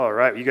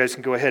right, you guys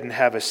can go ahead and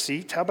have a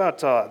seat. How about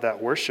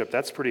that worship?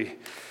 That's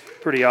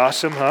pretty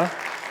awesome, huh?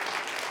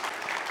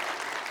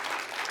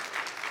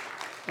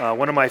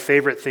 One of my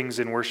favorite things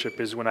in worship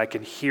is when I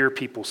can hear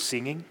people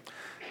singing.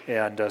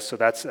 And so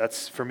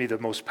that's for me the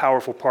most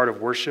powerful part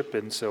of worship.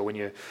 And so when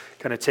you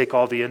kind of take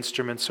all the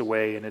instruments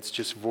away and it's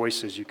just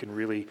voices, you can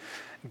really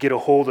get a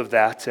hold of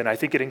that. And I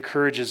think it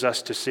encourages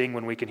us to sing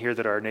when we can hear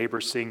that our neighbor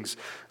sings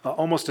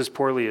almost as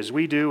poorly as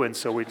we do. And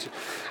so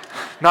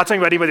not talking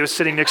about anybody who was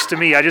sitting next to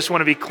me. I just want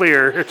to be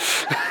clear,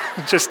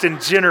 just in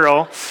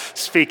general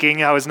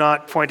speaking, I was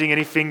not pointing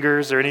any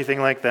fingers or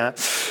anything like that.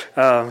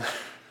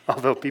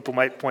 Although people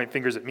might point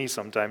fingers at me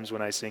sometimes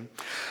when I sing.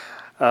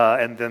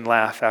 And then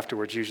laugh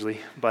afterwards usually.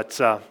 But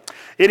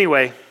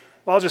anyway,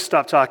 I'll just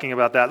stop talking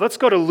about that. Let's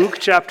go to Luke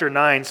chapter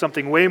 9,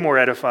 something way more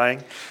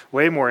edifying,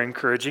 way more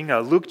encouraging.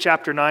 Luke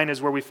chapter 9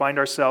 is where we find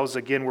ourselves.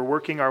 Again, we're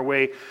working our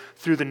way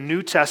through the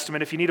New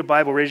Testament. If you need a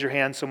Bible, raise your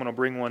hand. Someone will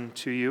bring one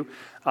to you.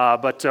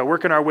 But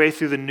working our way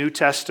through the New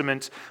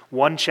Testament,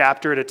 one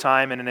chapter at a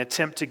time, in an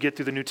attempt to get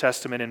through the New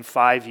Testament in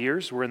 5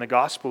 years. We're in the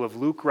Gospel of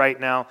Luke right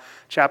now,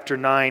 chapter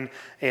 9,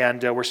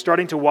 and we're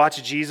starting to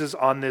watch Jesus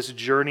on this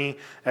journey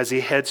as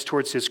he heads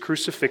towards his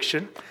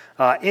crucifixion.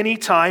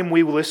 Anytime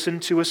we listen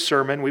to a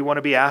sermon, we want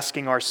to be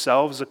asking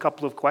ourselves a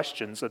couple of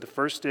questions. The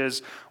first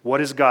is,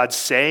 what is God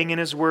saying in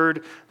his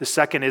word? The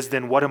second is,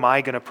 then, what am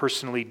I going to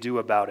personally do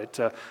about it?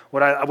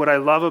 What I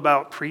love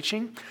about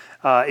preaching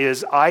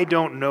is I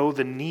don't know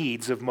the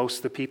needs of most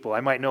of the people.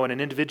 I might know an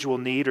individual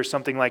need or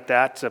something like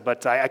that,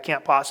 but I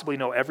can't possibly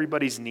know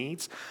everybody's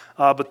needs.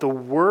 But the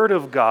Word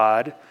of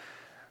God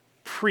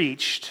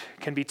preached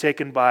can be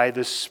taken by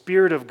the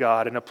Spirit of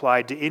God and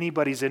applied to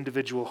anybody's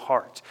individual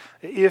heart,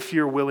 if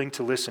you're willing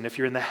to listen, if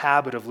you're in the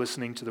habit of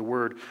listening to the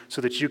Word so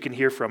that you can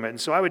hear from it.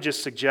 And so I would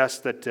just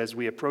suggest that as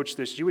we approach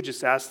this, you would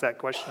just ask that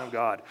question of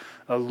God.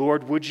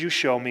 Lord, would you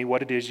show me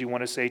what it is you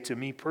want to say to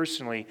me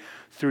personally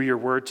through your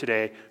Word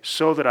today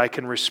so that I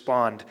can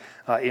respond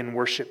in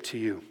worship to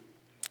you?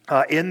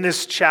 In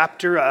this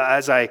chapter,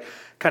 as I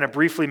kind of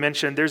briefly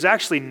mentioned, there's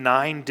actually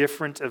 9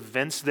 different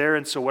events there.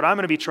 And so what I'm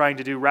going to be trying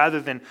to do,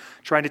 rather than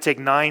trying to take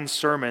 9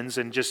 sermons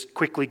and just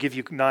quickly give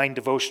you 9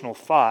 devotional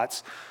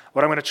thoughts,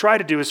 what I'm going to try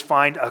to do is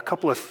find a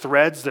couple of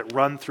threads that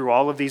run through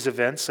all of these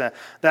events.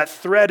 That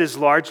thread is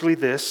largely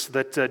this,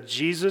 that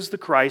Jesus the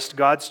Christ,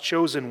 God's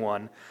chosen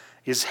one,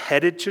 is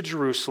headed to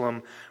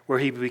Jerusalem where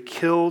he will be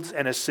killed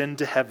and ascend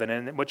to heaven.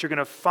 And what you're going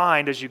to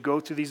find as you go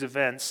through these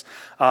events,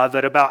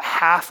 that about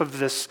half of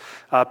this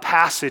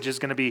passage is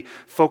going to be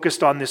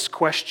focused on this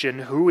question,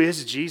 who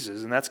is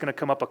Jesus? And that's going to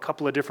come up a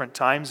couple of different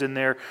times in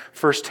there.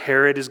 First,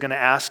 Herod is going to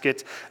ask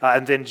it,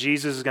 and then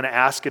Jesus is going to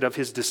ask it of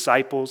his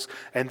disciples.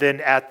 And then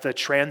at the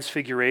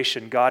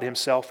transfiguration, God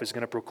himself is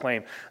going to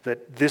proclaim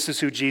that this is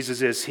who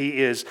Jesus is.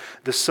 He is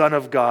the Son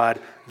of God,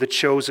 the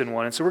chosen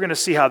one. And so we're going to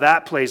see how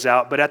that plays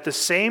out. But at the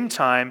same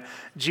time,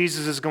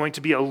 Jesus is going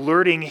to be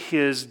alerting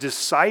his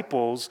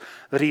disciples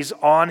that he's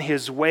on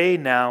his way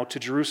now to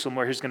Jerusalem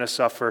where he's going to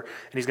suffer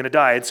and he's going to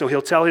die. And so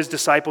he'll tell his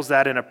disciples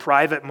that in a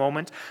private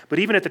moment. But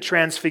even at the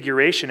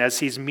transfiguration, as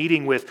he's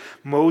meeting with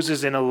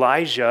Moses and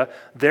Elijah,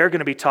 they're going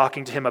to be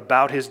talking to him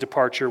about his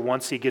departure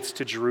once he gets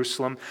to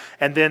Jerusalem.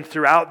 And then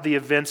throughout the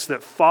events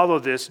that follow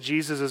this,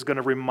 Jesus is going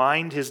to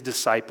remind his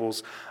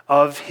disciples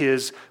of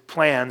his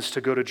plans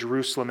to go to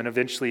Jerusalem and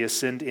eventually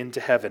ascend into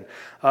heaven.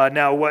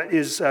 Now, what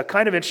is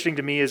kind of interesting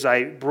to me is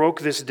I broke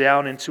this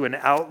down into an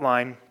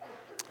outline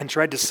and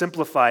tried to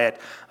simplify it.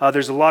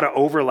 There's a lot of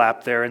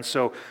overlap there, and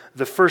so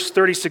the first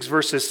 36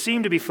 verses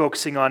seem to be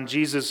focusing on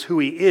Jesus, who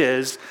he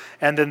is,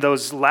 and then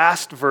those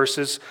last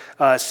verses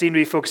seem to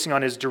be focusing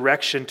on his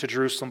direction to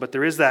Jerusalem, but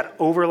there is that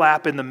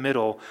overlap in the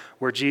middle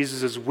where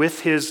Jesus is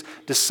with his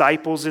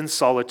disciples in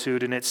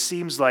solitude, and it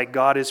seems like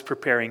God is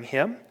preparing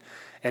him,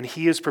 and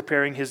he is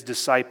preparing his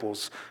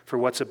disciples for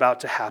what's about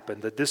to happen,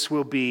 that this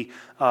will be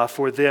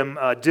for them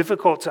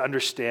difficult to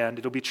understand.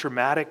 It'll be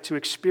traumatic to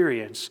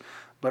experience,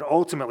 but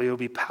ultimately it'll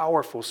be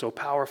powerful, so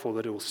powerful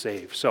that it will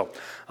save. So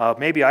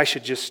maybe I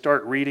should just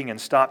start reading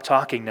and stop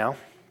talking now.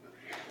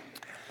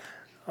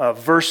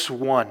 Verse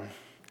 1,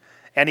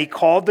 and he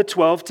called the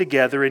 12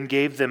 together and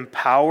gave them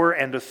power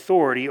and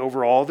authority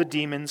over all the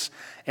demons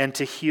and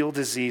to heal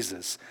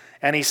diseases.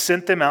 And he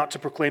sent them out to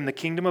proclaim the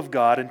kingdom of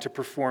God and to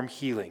perform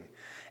healing.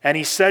 And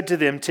he said to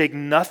them, take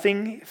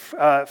nothing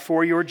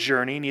for your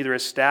journey, neither a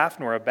staff,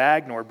 nor a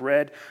bag, nor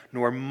bread,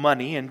 nor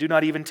money, and do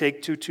not even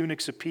take 2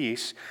 tunics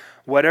apiece.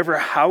 Whatever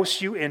house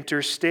you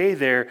enter, stay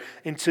there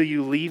until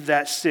you leave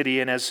that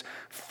city. And as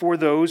for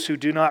those who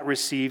do not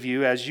receive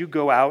you, as you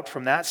go out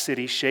from that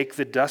city, shake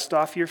the dust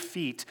off your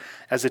feet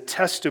as a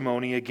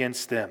testimony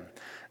against them.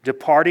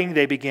 Departing,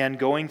 they began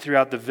going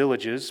throughout the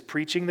villages,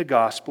 preaching the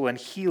gospel and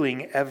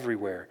healing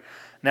everywhere.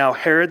 Now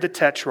Herod the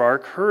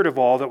Tetrarch heard of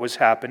all that was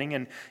happening,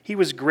 and he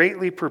was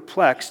greatly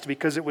perplexed,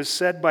 because it was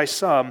said by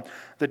some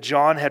that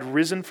John had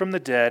risen from the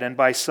dead, and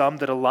by some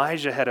that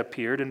Elijah had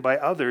appeared, and by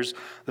others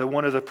that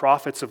one of the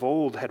prophets of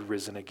old had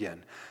risen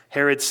again.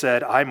 Herod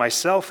said, I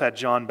myself had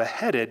John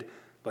beheaded,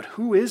 but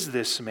who is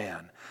this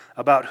man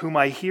about whom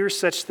I hear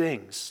such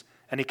things?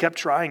 And he kept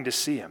trying to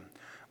see him.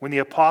 When the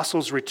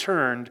apostles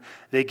returned,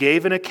 they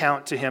gave an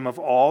account to him of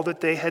all that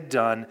they had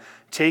done.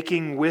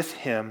 Taking them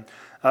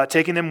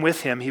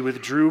with him, he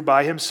withdrew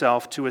by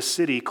himself to a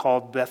city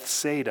called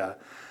Bethsaida.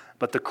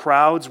 But the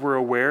crowds were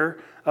aware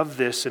of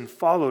this and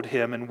followed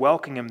him, and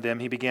welcoming them,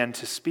 he began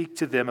to speak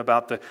to them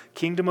about the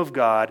kingdom of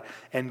God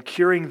and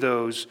curing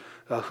those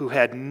who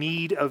had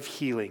need of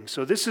healing.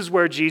 So this is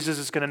where Jesus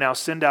is going to now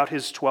send out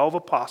his 12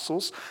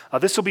 apostles.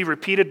 This will be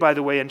repeated, by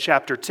the way, in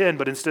chapter 10,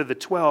 but instead of the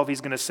 12,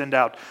 he's going to send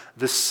out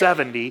the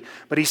 70.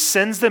 But he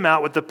sends them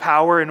out with the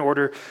power in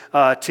order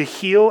to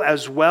heal,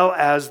 as well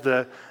as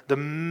the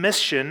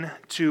mission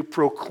to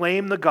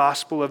proclaim the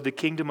gospel of the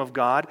kingdom of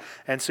God.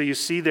 And so you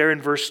see there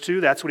in verse 2,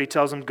 that's what he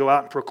tells them, go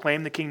out and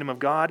proclaim the kingdom of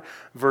God.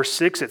 Verse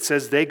 6, it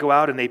says they go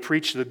out and they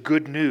preach the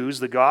good news,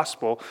 the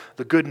gospel,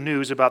 the good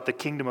news about the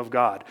kingdom of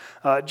God.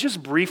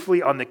 Just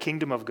briefly on the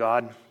kingdom of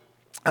God.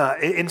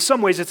 In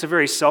some ways, it's a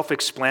very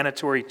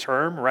self-explanatory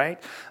term,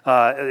 right?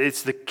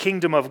 It's the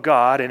kingdom of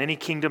God, and any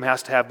kingdom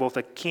has to have both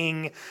a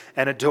king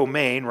and a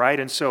domain, right?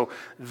 And so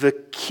the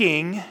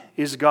king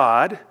is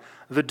God.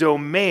 The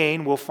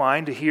domain, we'll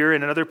find here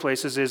and in other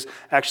places, is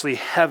actually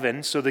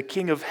heaven. So the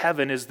king of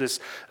heaven is this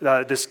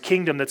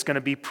kingdom that's going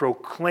to be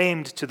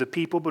proclaimed to the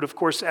people. But of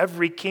course,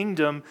 every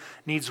kingdom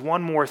needs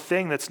one more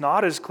thing that's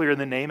not as clear in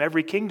the name.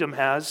 Every kingdom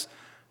has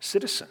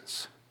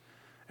citizens.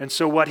 And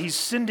so what he's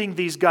sending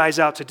these guys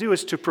out to do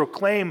is to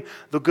proclaim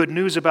the good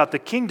news about the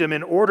kingdom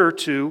in order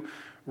to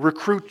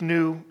recruit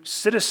new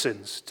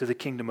citizens to the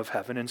kingdom of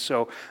heaven. And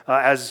so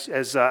as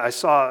I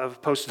saw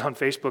posted on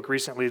Facebook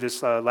recently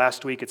this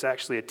last week, it's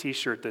actually a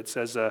t-shirt that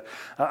says,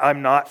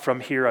 I'm not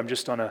from here, I'm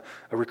just on a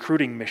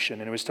recruiting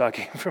mission. And it was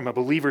talking from a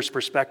believer's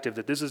perspective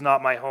that this is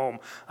not my home,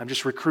 I'm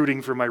just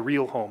recruiting for my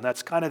real home.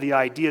 That's kind of the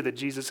idea that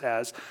Jesus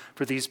has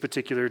for these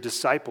particular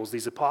disciples,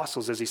 these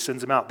apostles, as he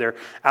sends them out. They're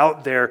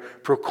out there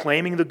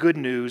proclaiming the good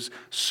news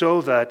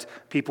so that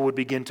people would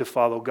begin to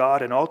follow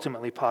God and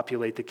ultimately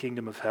populate the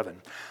kingdom of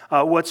heaven.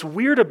 What's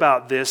weird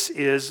about this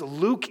is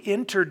Luke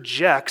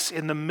interjects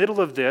in the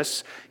middle of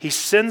this. He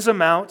sends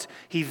them out.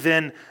 He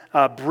then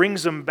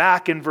brings them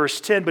back in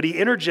verse 10, but he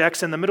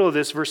interjects in the middle of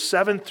this, verse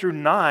 7 through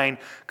 9,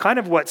 kind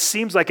of what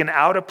seems like an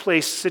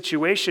out-of-place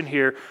situation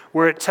here,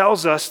 where it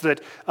tells us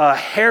that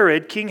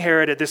Herod, King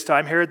Herod at this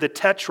time, Herod the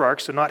Tetrarch,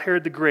 so not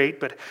Herod the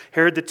Great, but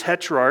Herod the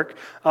Tetrarch,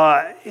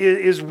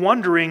 is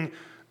wondering,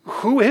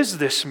 who is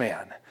this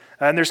man?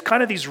 And there's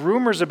kind of these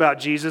rumors about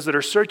Jesus that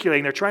are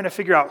circulating. They're trying to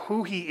figure out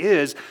who he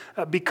is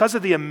because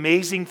of the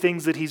amazing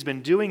things that he's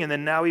been doing, and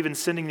then now even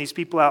sending these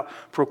people out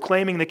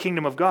proclaiming the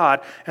kingdom of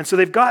God. And so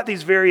they've got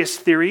these various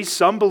theories.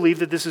 Some believe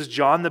that this is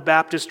John the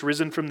Baptist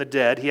risen from the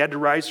dead. He had to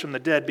rise from the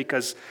dead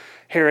because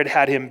Herod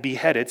had him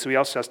beheaded, so he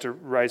also has to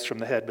rise from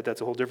the head, but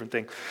that's a whole different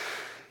thing.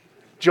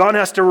 John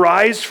has to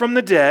rise from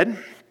the dead.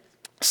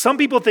 Some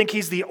people think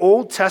he's the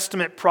Old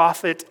Testament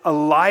prophet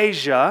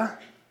Elijah.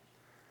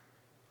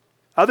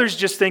 Others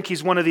just think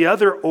he's one of the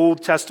other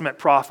Old Testament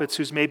prophets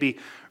who's maybe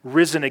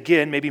risen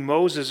again, maybe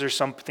Moses or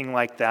something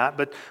like that.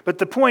 But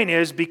the point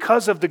is,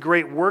 because of the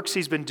great works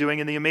he's been doing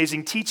and the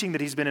amazing teaching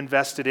that he's been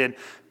invested in,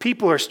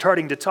 people are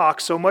starting to talk,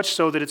 so much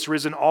so that it's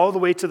risen all the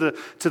way to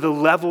the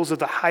levels of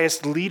the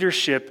highest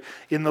leadership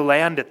in the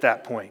land at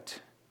that point.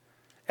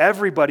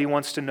 Everybody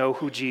wants to know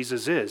who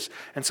Jesus is.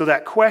 And so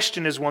that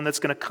question is one that's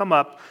going to come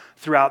up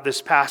throughout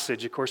this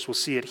passage. Of course, we'll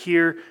see it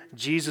here.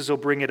 Jesus will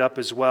bring it up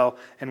as well.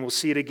 And we'll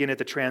see it again at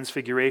the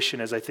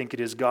Transfiguration, as I think it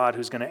is God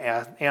who's going to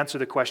answer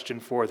the question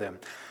for them.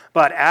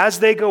 But as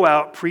they go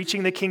out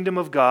preaching the kingdom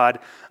of God,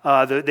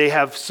 they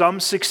have some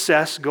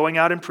success going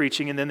out and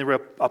preaching, and then the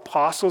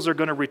apostles are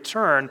going to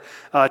return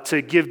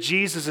to give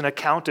Jesus an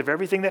account of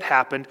everything that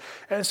happened.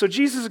 And so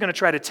Jesus is going to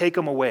try to take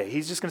them away.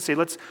 He's just going to say,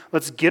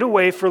 let's get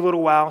away for a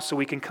little while so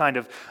we can kind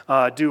of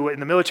do,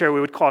 in the military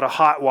we would call it a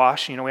hot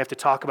wash. We have to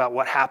talk about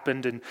what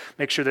happened and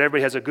make sure that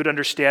everybody has a good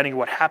understanding of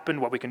what happened,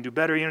 what we can do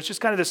better. It's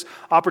just kind of this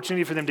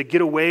opportunity for them to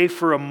get away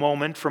for a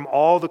moment from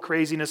all the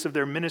craziness of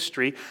their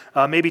ministry.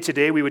 Maybe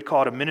today we would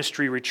call it a ministry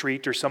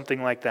retreat or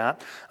something like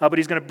that. But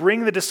he's going to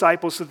bring the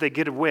disciples so that they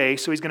get away.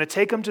 So he's going to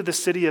take them to the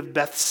city of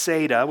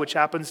Bethsaida, which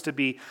happens to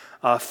be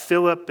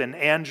Philip and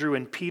Andrew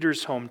and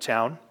Peter's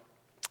hometown.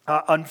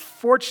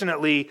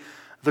 Unfortunately,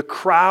 the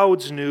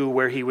crowds knew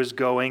where he was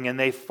going and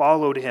they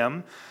followed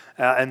him.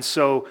 And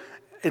so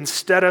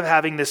instead of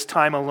having this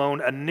time alone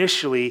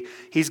initially,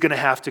 he's going to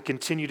have to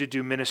continue to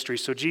do ministry.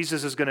 So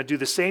Jesus is going to do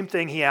the same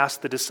thing he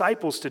asked the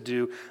disciples to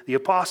do, the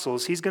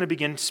apostles. He's going to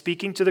begin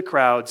speaking to the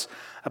crowds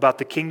about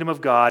the kingdom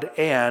of God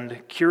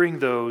and curing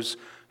those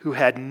who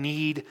had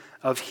need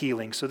of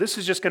healing. So this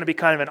is just going to be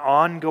kind of an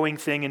ongoing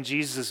thing in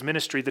Jesus'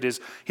 ministry, that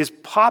his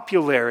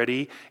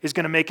popularity is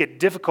going to make it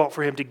difficult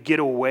for him to get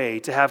away,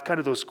 to have kind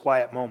of those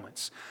quiet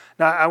moments.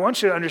 Now, I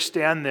want you to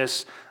understand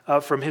this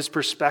from his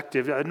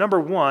perspective.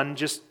 Number one,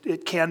 just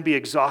it can be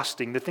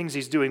exhausting. The things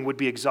he's doing would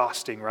be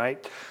exhausting,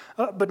 right?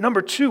 But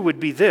number two would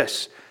be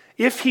this.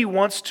 If he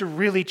wants to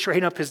really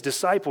train up his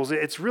disciples,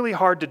 it's really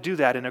hard to do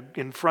that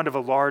in front of a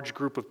large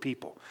group of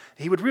people.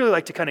 He would really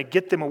like to kind of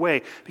get them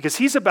away because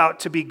he's about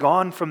to be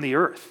gone from the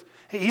earth.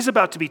 He's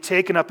about to be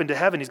taken up into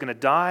heaven. He's going to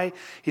die,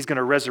 he's going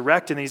to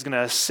resurrect, and he's going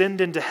to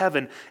ascend into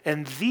heaven.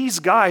 And these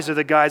guys are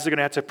the guys that are going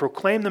to have to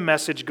proclaim the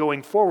message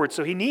going forward.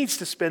 So he needs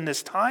to spend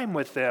this time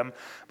with them,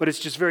 but it's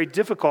just very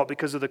difficult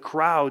because of the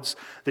crowds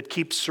that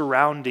keep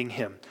surrounding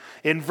him.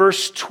 In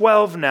verse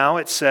 12 now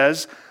it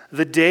says,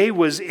 the day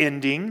was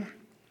ending,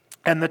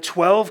 and the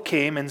 12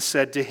 came and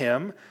said to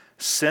him,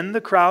 send the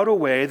crowd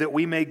away that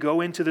we may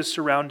go into the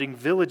surrounding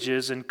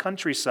villages and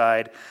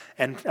countryside,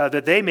 and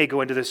that they may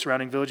go into the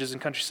surrounding villages and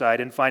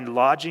countryside and find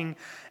lodging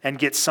and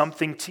get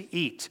something to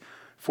eat.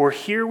 For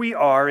here we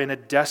are in a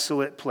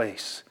desolate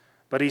place.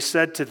 But he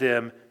said to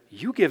them,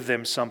 you give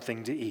them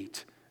something to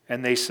eat.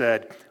 And they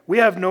said, we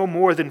have no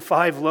more than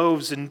 5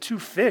 loaves and 2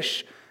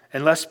 fish,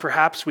 unless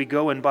perhaps we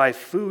go and buy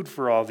food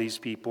for all these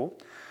people.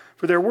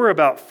 For there were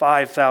about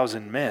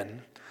 5,000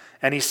 men.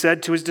 And he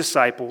said to his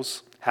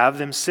disciples, have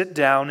them sit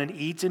down and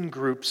eat in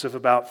groups of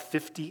about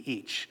 50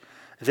 each.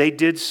 They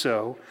did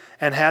so,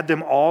 and had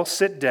them all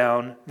sit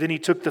down. Then he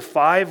took the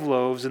 5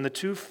 loaves and the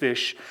 2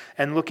 fish,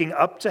 and looking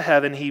up to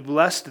heaven, he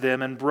blessed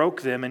them and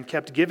broke them, and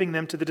kept giving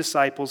them to the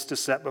disciples to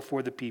set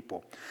before the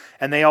people.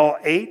 And they all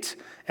ate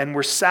and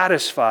were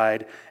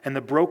satisfied, and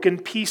the broken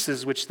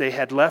pieces which they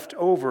had left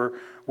over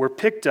were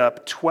picked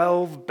up,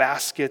 12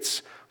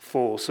 baskets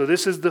full. So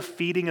this is the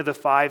feeding of the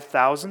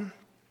 5,000.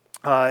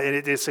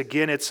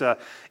 It's an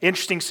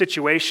interesting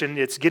situation.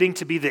 It's getting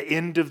to be the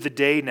end of the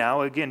day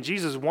now. Again,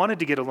 Jesus wanted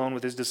to get alone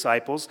with his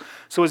disciples.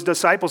 So his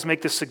disciples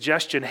make this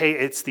suggestion, hey,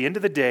 it's the end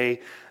of the day.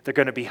 They're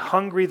going to be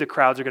hungry. The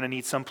crowds are going to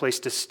need some place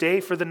to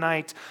stay for the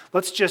night.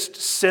 Let's just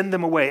send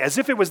them away. As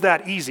if it was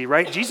that easy,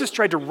 right? Jesus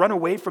tried to run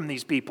away from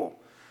these people.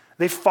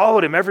 They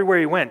followed him everywhere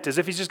he went, as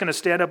if he's just going to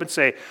stand up and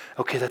say,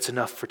 okay, that's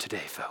enough for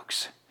today,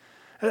 folks.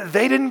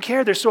 They didn't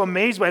care. They're so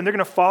amazed by him. They're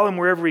going to follow him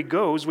wherever he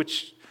goes,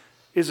 which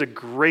is a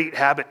great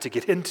habit to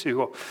get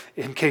into,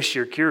 in case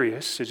you're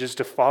curious, is just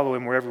to follow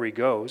him wherever he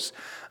goes.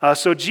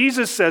 So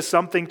Jesus says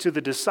something to the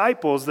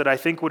disciples that I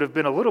think would have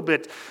been a little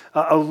bit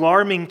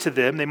alarming to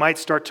them. They might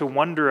start to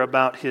wonder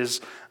about his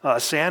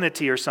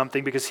sanity or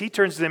something, because he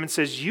turns to them and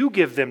says, you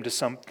give them to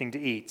something to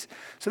eat.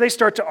 So they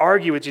start to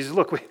argue with Jesus.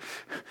 Look,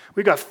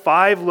 we've got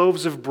 5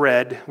 loaves of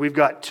bread. We've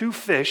got 2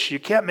 fish. You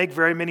can't make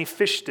very many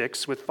fish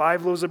sticks with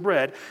 5 loaves of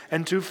bread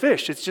and 2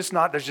 fish. There's just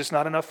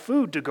not enough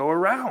food to go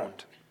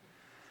around.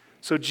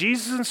 So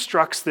Jesus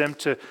instructs them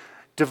to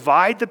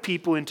divide the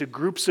people into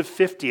groups of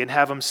 50 and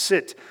have them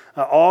sit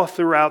all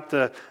throughout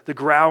the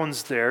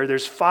grounds there.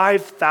 There's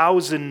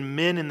 5,000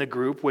 men in the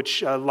group,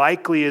 which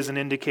likely is an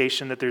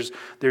indication that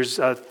there's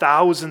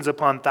thousands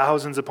upon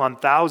thousands upon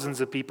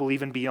thousands of people,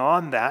 even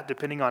beyond that,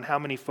 depending on how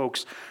many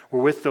folks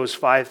were with those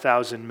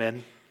 5,000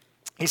 men.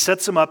 He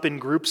sets them up in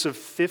groups of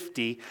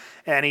 50,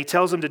 and he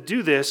tells them to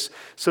do this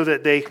so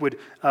that they would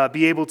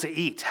be able to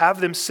eat.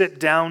 Have them sit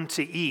down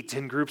to eat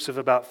in groups of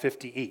about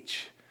 50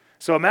 each.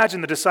 So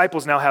imagine the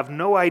disciples now have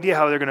no idea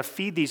how they're going to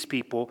feed these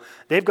people.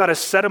 They've got to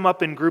set them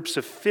up in groups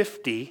of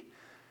 50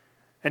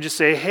 and just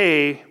say,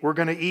 hey, we're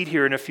going to eat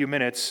here in a few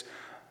minutes.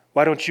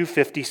 Why don't you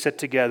 50 sit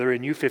together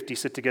and you 50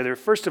 sit together?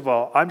 First of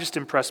all, I'm just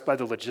impressed by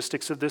the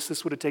logistics of this.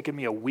 This would have taken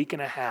me a week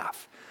and a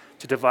half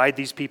to divide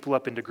these people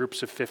up into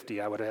groups of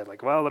 50. I would have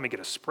had let me get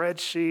a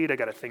spreadsheet. I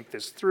got to think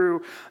this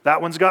through.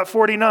 That one's got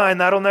 49.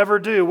 That'll never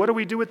do. What do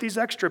we do with these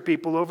extra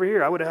people over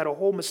here? I would have had a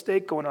whole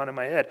mistake going on in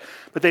my head.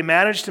 But they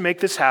managed to make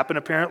this happen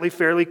apparently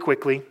fairly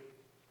quickly.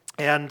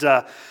 And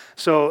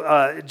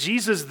so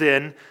Jesus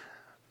then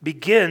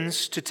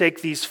begins to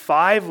take these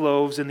 5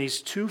 loaves and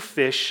these 2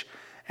 fish,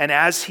 and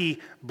as he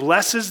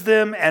blesses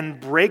them and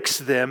breaks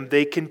them,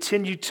 they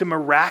continue to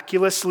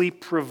miraculously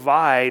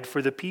provide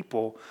for the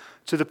people,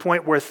 to the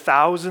point where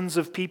thousands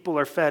of people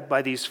are fed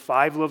by these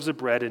 5 loaves of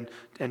bread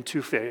and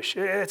 2 fish.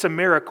 It's a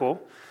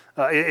miracle.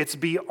 It's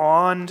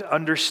beyond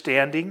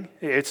understanding.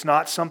 It's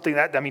not something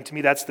to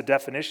me, that's the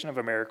definition of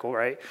a miracle,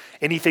 right?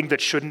 Anything that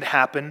shouldn't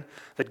happen,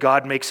 that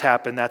God makes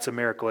happen, that's a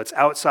miracle. It's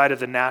outside of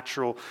the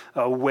natural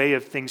way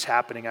of things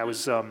happening. I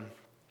was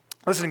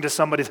listening to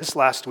somebody this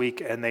last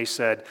week, and they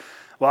said,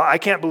 well, I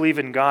can't believe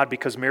in God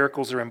because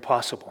miracles are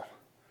impossible.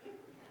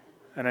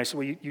 And I said,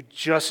 well, you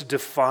just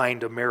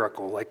defined a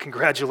miracle.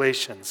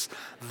 Congratulations.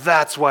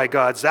 That's why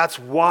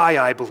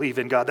I believe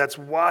in God. That's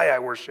why I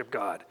worship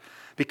God.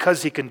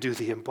 Because he can do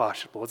the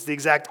impossible. It's the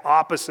exact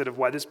opposite of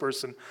why this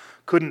person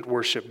couldn't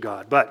worship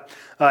God. But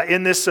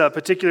in this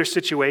particular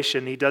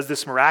situation, he does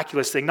this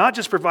miraculous thing, not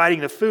just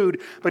providing the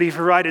food, but he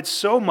provided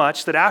so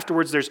much that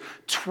afterwards there's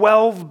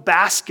 12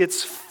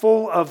 baskets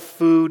full of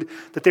food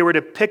that they were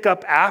to pick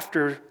up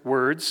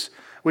afterwards,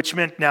 which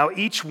meant now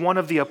each one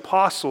of the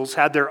apostles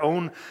had their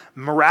own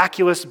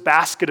miraculous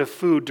basket of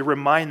food to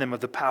remind them of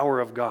the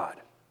power of God.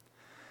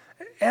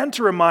 And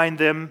to remind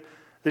them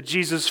that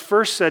Jesus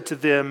first said to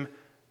them,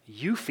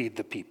 you feed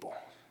the people.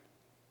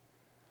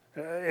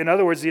 In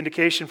other words, the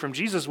indication from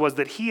Jesus was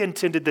that he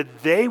intended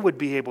that they would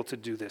be able to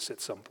do this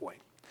at some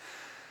point.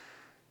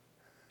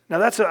 Now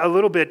that's a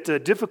little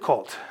bit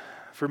difficult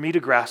for me to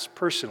grasp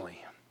personally.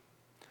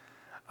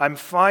 I'm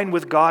fine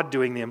with God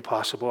doing the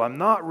impossible. I'm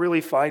not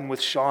really fine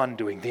with Sean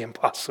doing the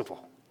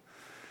impossible.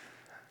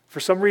 For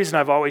some reason,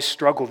 I've always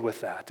struggled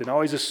with that and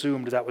always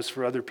assumed that was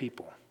for other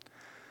people.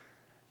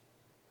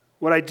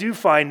 What I do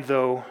find,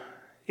 though,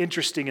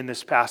 interesting in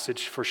this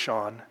passage for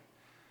Sean,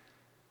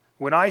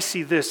 when I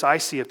see this, I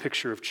see a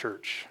picture of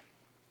church,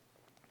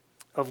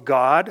 of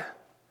God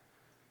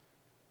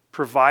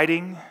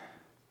providing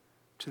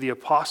to the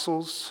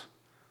apostles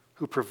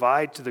who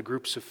provide to the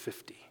groups of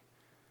 50.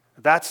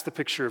 That's the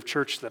picture of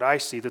church that I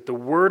see, that the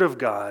Word of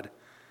God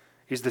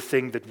is the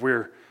thing that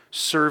we're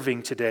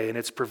serving today, and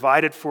it's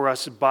provided for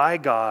us by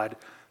God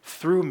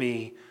through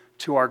me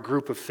to our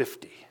group of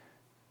 50.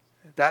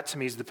 That to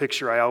me is the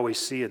picture I always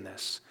see in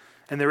this.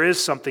 And there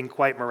is something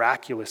quite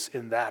miraculous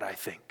in that, I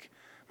think.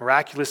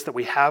 Miraculous that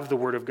we have the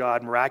Word of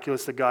God,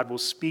 miraculous that God will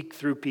speak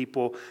through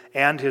people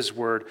and His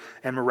Word,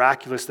 and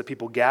miraculous that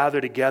people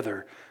gather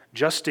together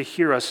just to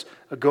hear us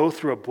go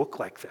through a book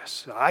like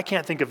this. I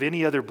can't think of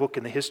any other book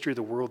in the history of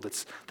the world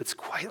that's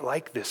quite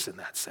like this in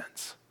that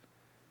sense.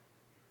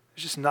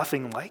 There's just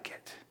nothing like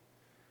it.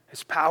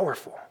 It's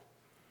powerful.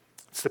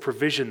 It's the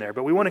provision there.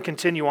 But we want to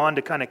continue on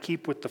to kind of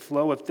keep with the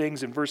flow of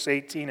things. In verse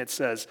 18 it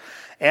says,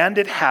 and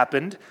it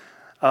happened,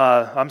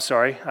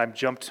 I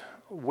jumped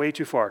way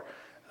too far.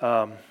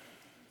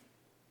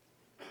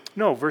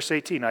 Verse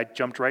 18, I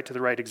jumped right to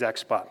the right exact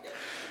spot.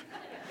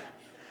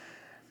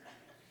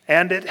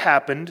 And it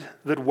happened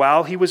that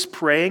while he was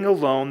praying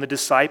alone, the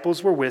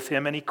disciples were with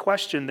him, and he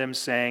questioned them,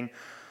 saying,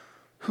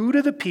 "Who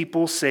do the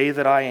people say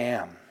that I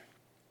am?"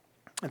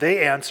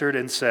 They answered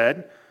and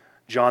said,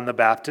 "John the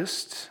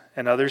Baptist,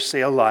 and others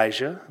say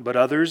Elijah, but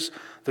others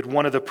that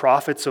one of the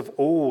prophets of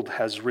old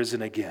has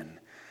risen again."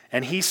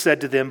 And he said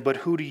to them, "But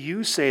who do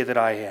you say that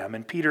I am?"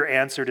 And Peter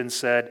answered and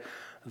said,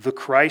 "The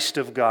Christ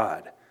of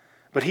God."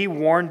 But he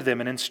warned them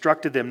and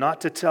instructed them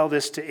not to tell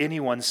this to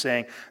anyone,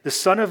 saying, "The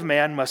Son of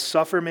Man must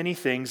suffer many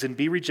things and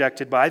be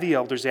rejected by the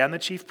elders and the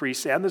chief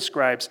priests and the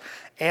scribes,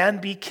 and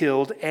be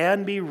killed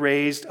and be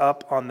raised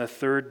up on the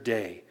third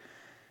day."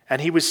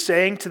 And he was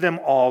saying to them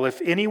all,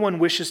 "If anyone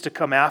wishes to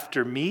come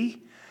after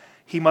me,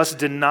 he must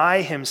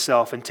deny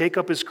himself and take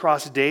up his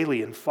cross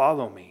daily and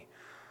follow me.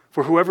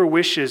 For whoever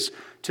wishes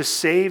to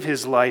save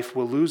his life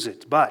will lose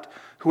it, but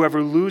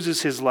whoever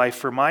loses his life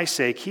for my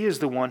sake, he is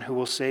the one who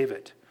will save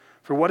it.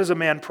 For what is a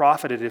man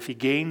profited if he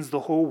gains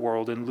the whole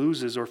world and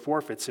loses or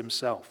forfeits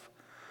himself?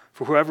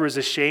 For whoever is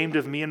ashamed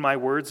of me and my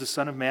words, the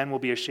Son of Man will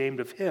be ashamed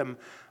of him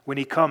when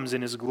he comes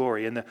in his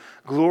glory, and the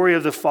glory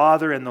of the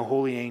Father and the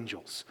holy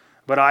angels.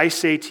 But I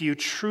say to you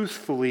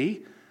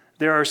truthfully,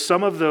 there are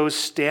some of those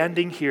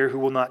standing here who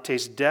will not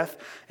taste death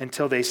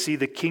until they see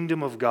the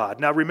kingdom of God."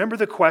 Now remember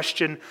the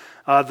question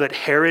that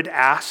Herod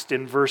asked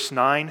in verse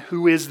 9,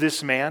 "Who is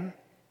this man?"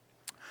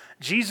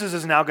 Jesus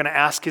is now going to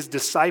ask his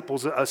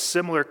disciples a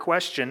similar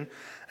question,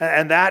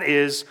 and that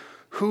is,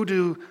 "Who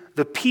do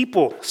the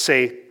people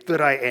say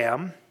that I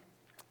am?"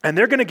 And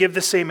they're going to give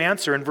the same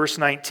answer in verse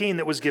 19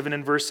 that was given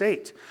in verse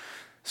 8.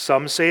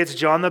 Some say it's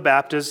John the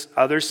Baptist,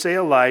 others say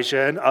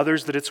Elijah, and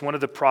others that it's one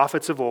of the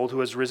prophets of old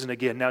who has risen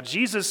again. Now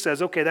Jesus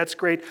says, okay, that's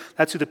great.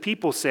 That's who the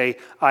people say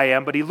I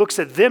am. But he looks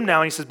at them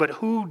now and he says, "But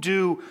who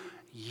do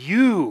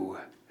you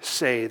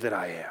say that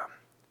I am?"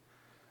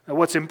 Now,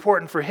 what's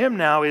important for him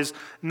now is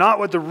not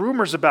what the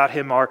rumors about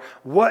him are.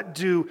 What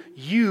do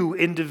you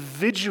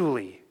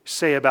individually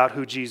say about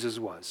who Jesus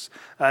was?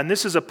 And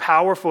this is a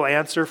powerful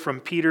answer from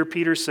Peter.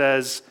 Peter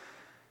says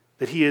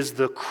that he is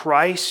the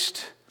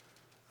Christ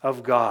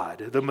of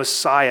God, the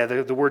Messiah.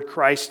 The word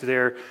Christ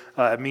there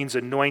means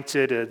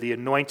anointed. The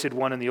anointed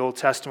one in the Old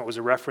Testament was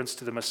a reference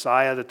to the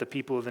Messiah that the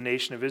people of the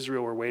nation of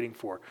Israel were waiting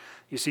for.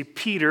 You see,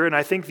 Peter, and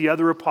I think the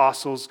other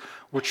apostles,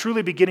 were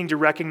truly beginning to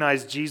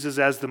recognize Jesus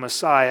as the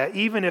Messiah,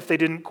 even if they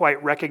didn't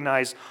quite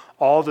recognize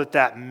all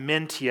that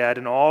meant yet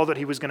and all that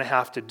he was going to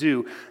have to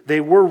do.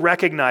 They were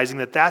recognizing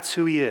that that's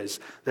who he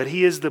is, that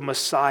he is the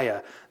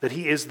Messiah, that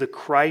he is the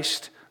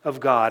Christ of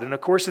God. And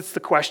of course, it's the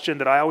question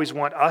that I always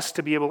want us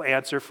to be able to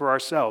answer for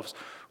ourselves.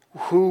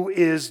 Who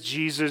is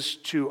Jesus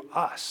to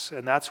us?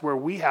 And that's where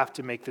we have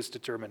to make this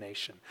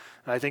determination.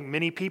 And I think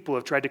many people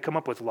have tried to come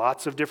up with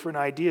lots of different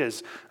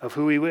ideas of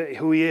who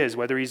he is,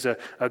 whether he's a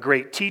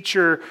great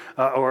teacher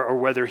or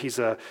whether he's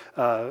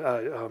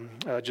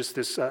just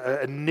this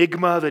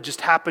enigma that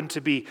just happened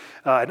to be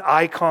an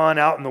icon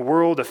out in the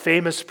world, a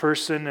famous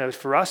person.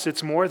 For us,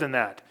 it's more than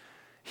that.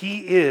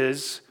 He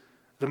is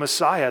the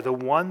Messiah, the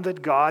one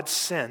that God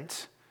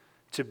sent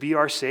to be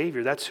our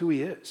Savior. That's who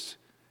he is.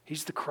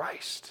 He's the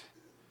Christ.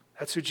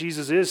 That's who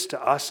Jesus is to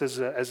us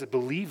as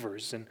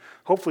believers. And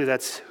hopefully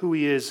that's who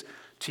he is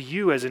to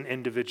you as an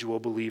individual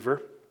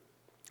believer.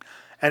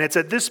 And it's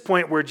at this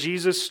point where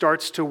Jesus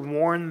starts to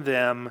warn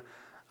them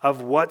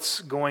of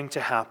what's going to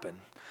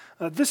happen.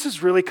 This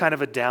is really kind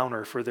of a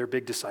downer for their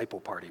big disciple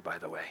party, by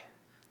the way.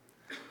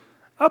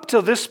 Up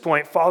till this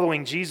point,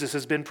 following Jesus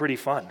has been pretty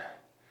fun.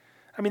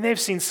 I mean, they've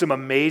seen some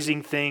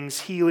amazing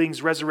things,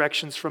 healings,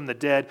 resurrections from the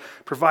dead,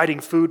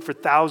 providing food for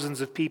thousands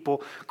of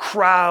people,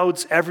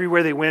 crowds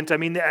everywhere they went. I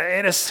mean,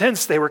 in a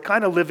sense, they were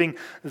kind of living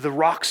the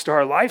rock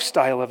star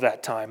lifestyle of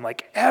that time.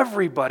 Like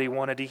everybody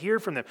wanted to hear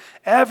from them.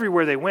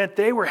 Everywhere they went,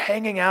 they were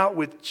hanging out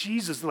with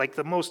Jesus, like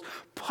the most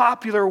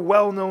popular,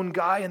 well-known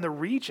guy in the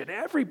region.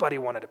 Everybody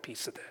wanted a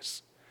piece of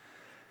this.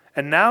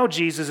 And now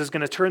Jesus is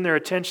going to turn their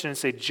attention and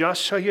say,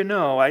 just so you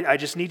know, I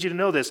just need you to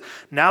know this.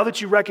 Now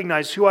that you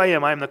recognize who I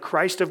am the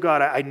Christ of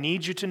God, I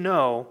need you to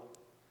know,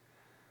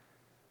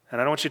 and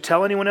I don't want you to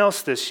tell anyone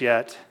else this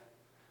yet,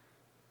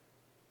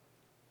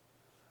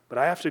 but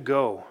I have to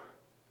go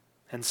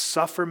and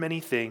suffer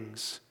many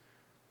things.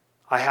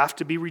 I have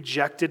to be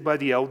rejected by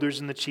the elders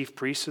and the chief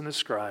priests and the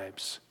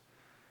scribes,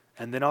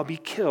 and then I'll be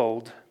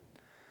killed,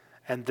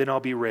 and then I'll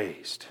be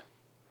raised.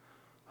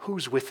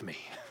 Who's with me?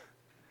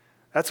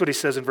 That's what he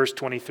says in verse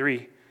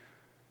 23.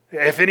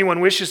 If anyone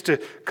wishes to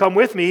come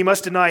with me, he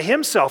must deny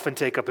himself and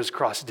take up his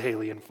cross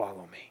daily and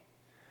follow me.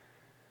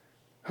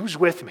 Who's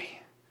with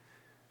me?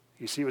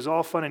 You see, it was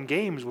all fun and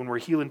games when we're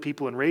healing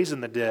people and raising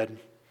the dead.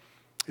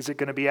 Is it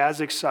going to be as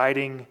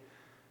exciting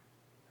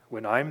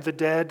when I'm the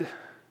dead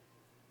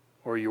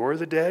or you're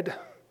the dead?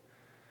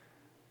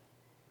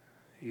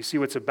 You see,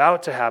 what's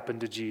about to happen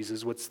to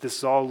Jesus, what's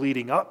this all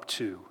leading up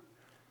to,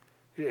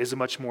 is a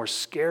much more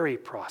scary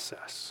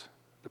process.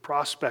 The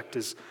prospect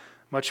is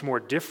much more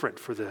different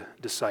for the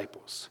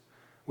disciples.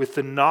 With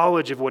the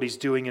knowledge of what he's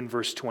doing in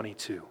verse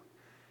 22,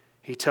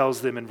 he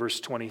tells them in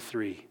verse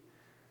 23,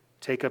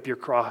 take up your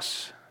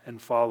cross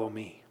and follow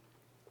me.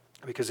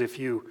 Because if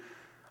you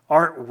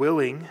aren't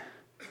willing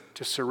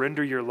to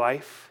surrender your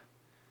life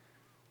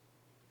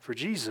for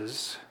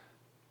Jesus,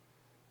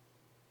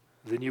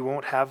 then you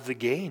won't have the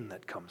gain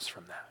that comes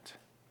from that.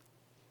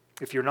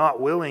 If you're not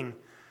willing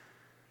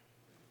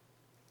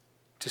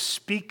to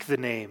speak the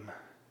name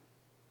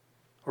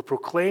or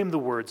proclaim the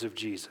words of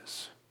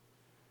Jesus,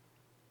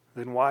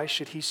 then why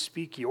should he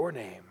speak your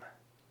name?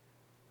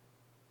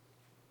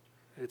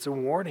 It's a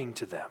warning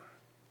to them.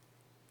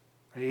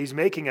 He's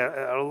making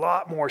a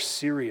lot more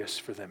serious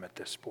for them at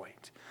this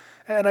point.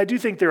 And I do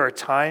think there are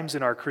times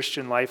in our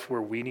Christian life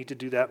where we need to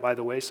do that, by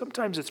the way.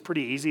 Sometimes it's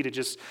pretty easy to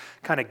just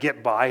kind of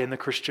get by in the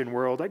Christian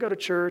world. I go to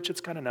church, it's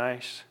kind of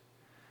nice.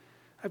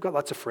 I've got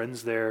lots of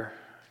friends there.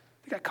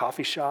 We got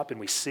coffee shop and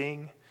we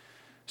sing.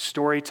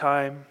 Story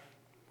time,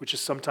 which is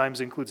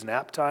sometimes includes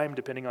nap time,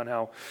 depending on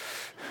how.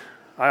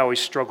 I always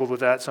struggled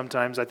with that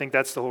sometimes. I think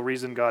that's the whole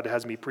reason God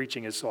has me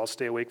preaching, is so I'll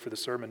stay awake for the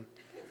sermon.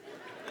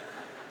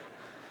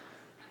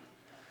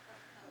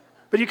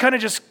 But you kind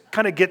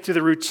of get through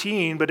the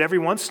routine, but every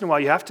once in a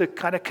while you have to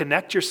kind of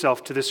connect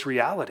yourself to this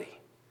reality.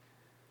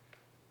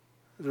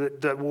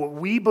 That what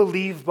we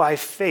believe by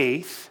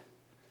faith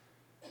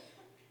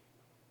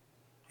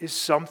is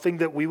something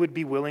that we would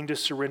be willing to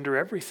surrender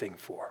everything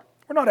for.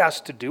 We're not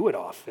asked to do it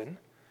often.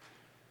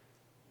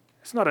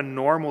 It's not a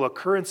normal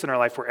occurrence in our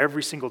life where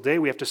every single day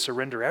we have to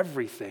surrender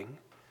everything,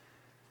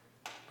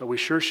 but we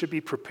sure should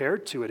be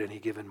prepared to at any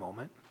given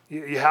moment.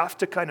 You have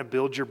to kind of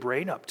build your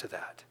brain up to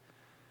that.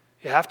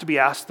 You have to be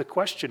asked the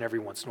question every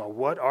once in a while,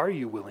 what are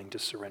you willing to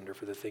surrender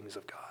for the things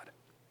of God?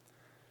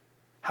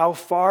 How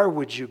far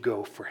would you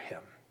go for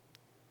him?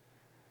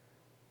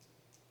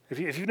 If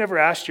you've never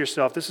asked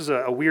yourself, this is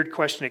a weird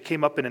question. It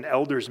came up in an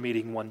elders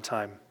meeting one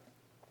time.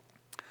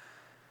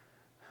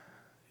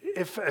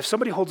 If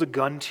somebody holds a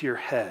gun to your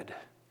head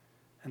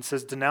and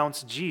says,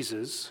 denounce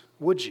Jesus,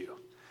 would you?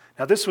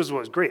 Now this was what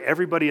was great.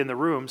 Everybody in the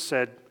room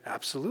said,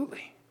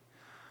 absolutely.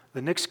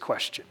 The next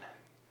question,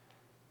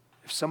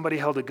 if somebody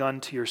held a gun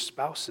to your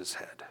spouse's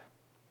head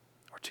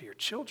or to your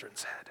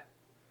children's head,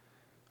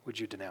 would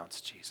you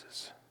denounce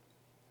Jesus?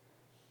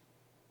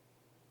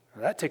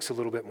 Now, that takes a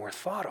little bit more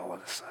thought all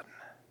of a sudden.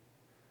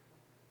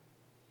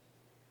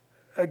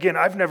 Again,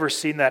 I've never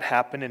seen that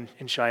happen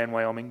in Cheyenne,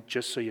 Wyoming,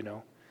 just so you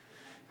know.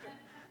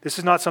 This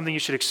is not something you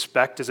should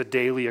expect as a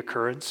daily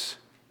occurrence.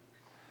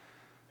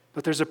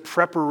 But there's a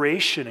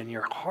preparation in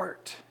your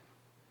heart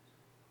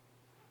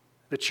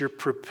that you're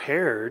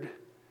prepared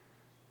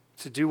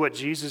to do what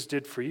Jesus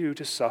did for you,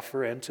 to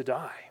suffer and to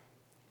die.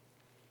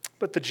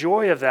 But the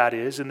joy of that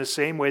is, in the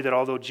same way that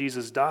although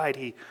Jesus died,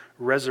 he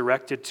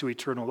resurrected to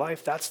eternal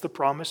life, that's the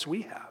promise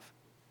we have.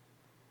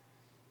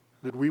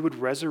 That we would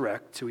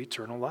resurrect to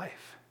eternal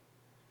life.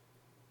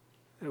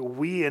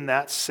 We, in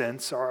that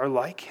sense, are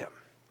like him.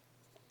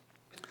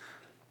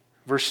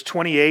 Verse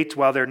 28,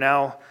 while they're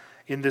now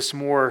in this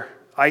more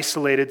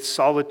isolated,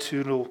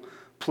 solitudinal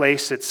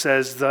place, it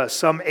says,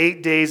 some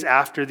 8 days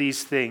after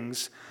these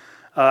things,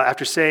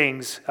 after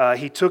sayings,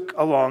 he took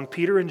along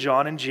Peter and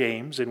John and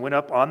James and went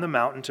up on the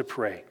mountain to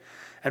pray.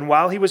 And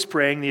while he was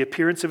praying, the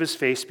appearance of his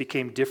face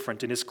became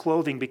different, and his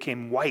clothing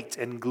became white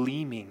and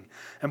gleaming.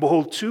 And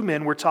behold, 2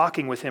 men were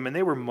talking with him, and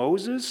they were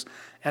Moses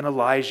and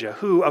Elijah,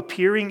 who,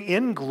 appearing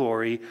in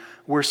glory,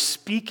 were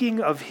speaking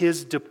of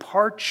his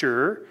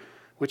departure,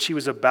 which he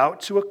was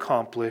about to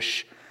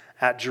accomplish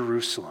at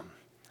Jerusalem.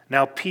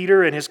 Now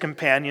Peter and his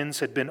companions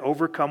had been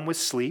overcome with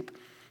sleep,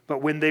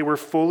 But when they were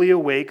fully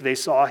awake, they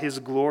saw his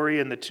glory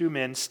and the two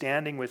men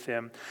standing with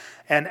him.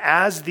 And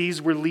as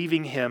these were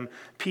leaving him,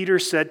 Peter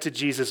said to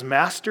Jesus,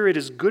 Master, it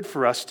is good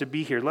for us to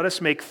be here. Let us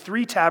make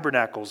 3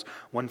 tabernacles,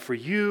 one for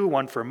you,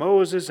 one for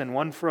Moses, and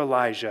one for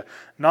Elijah,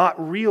 not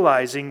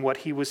realizing what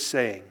he was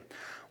saying.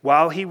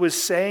 While he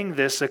was saying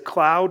this, a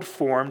cloud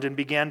formed and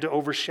began to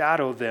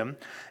overshadow them,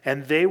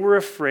 and they were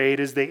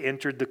afraid as they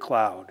entered the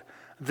cloud.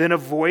 Then a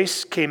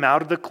voice came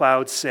out of the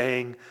cloud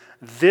saying,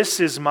 This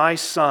is my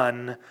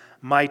son,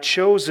 my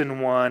chosen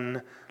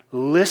one,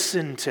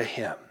 listen to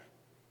him.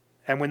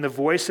 And when the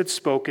voice had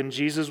spoken,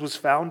 Jesus was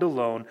found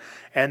alone,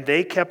 and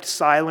they kept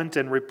silent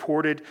and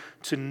reported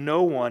to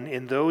no one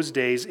in those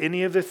days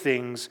any of the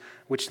things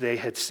which they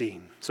had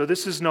seen. So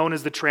this is known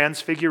as the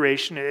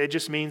Transfiguration. It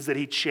just means that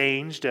he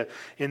changed.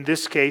 In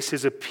this case,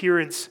 his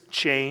appearance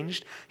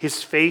changed.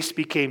 His face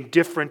became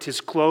different.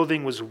 His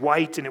clothing was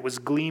white and it was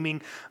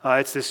gleaming.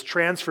 It's this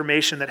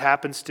transformation that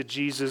happens to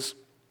Jesus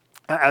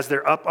as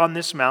they're up on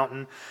this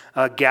mountain,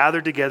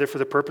 gathered together for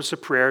the purpose of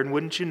prayer. And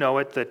wouldn't you know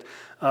it, that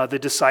the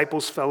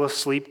disciples fell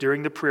asleep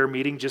during the prayer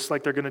meeting, just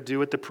like they're going to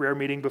do at the prayer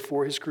meeting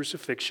before his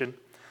crucifixion.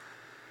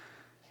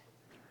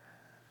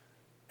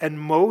 And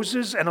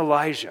Moses and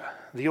Elijah,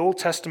 the Old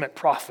Testament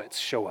prophets,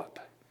 show up,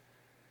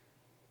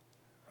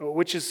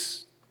 which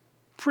is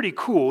pretty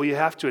cool, you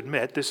have to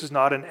admit. This is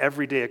not an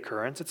everyday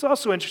occurrence. It's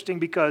also interesting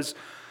because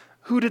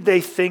who did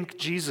they think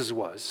Jesus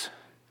was?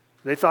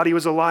 They thought he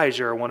was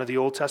Elijah or one of the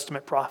Old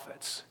Testament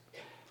prophets.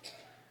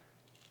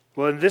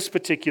 Well, in this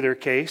particular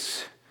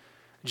case,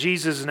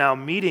 Jesus is now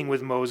meeting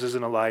with Moses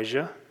and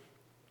Elijah,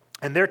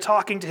 and they're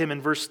talking to him in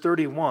verse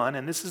 31,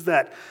 and this is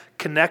that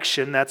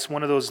connection. That's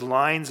one of those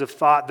lines of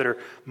thought that are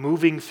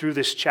moving through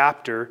this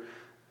chapter.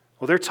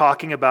 Well, they're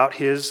talking about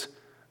his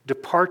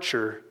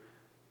departure,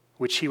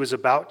 which he was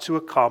about to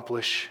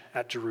accomplish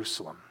at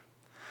Jerusalem.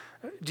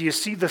 Do you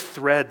see the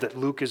thread that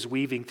Luke is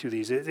weaving through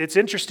these? It's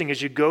interesting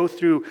as you go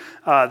through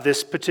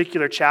this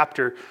particular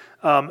chapter.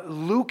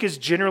 Luke is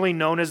generally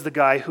known as the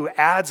guy who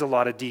adds a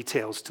lot of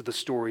details to the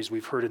stories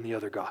we've heard in the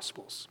other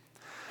Gospels.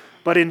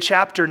 But in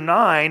chapter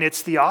 9,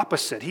 it's the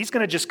opposite. He's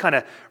going to just kind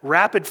of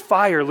rapid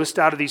fire list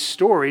out of these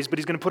stories, but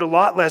he's going to put a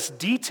lot less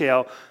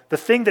detail. The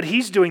thing that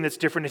he's doing that's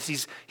different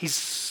is he's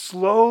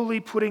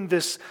slowly putting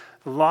this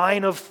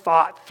line of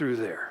thought through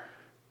there,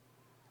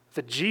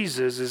 that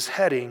Jesus is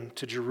heading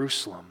to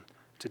Jerusalem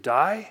to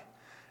die,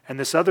 and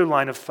this other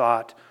line of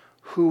thought,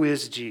 who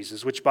is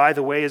Jesus? Which, by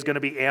the way, is going to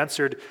be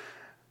answered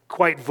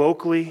quite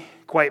vocally,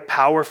 quite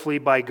powerfully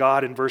by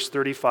God in verse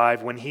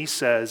 35 when he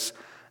says,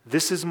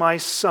 This is my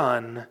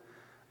son,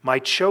 my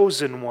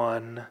chosen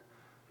one,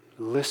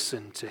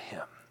 listen to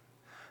him.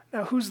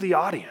 Now, who's the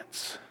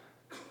audience?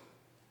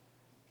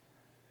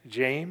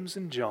 James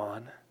and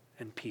John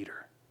and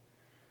Peter.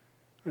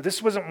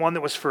 This wasn't one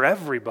that was for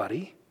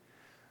everybody,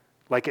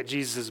 like at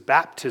Jesus'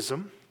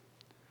 baptism.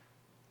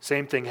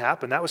 Same thing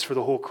happened. That was for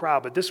the whole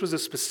crowd. But this was a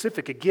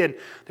specific, again,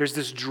 there's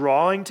this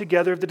drawing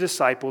together of the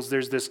disciples.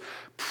 There's this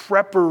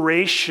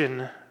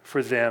preparation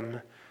for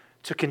them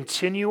to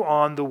continue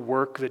on the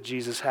work that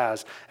Jesus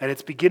has. And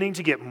it's beginning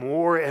to get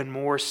more and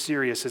more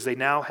serious as they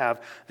now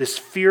have this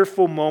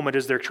fearful moment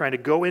as they're trying to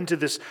go into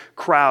this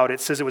crowd.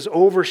 It says it was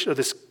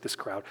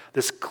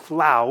this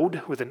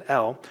cloud with an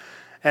L.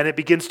 And it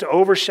begins to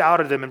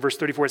overshadow them in verse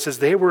 34. It says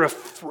they were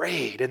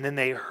afraid, and then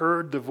they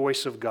heard the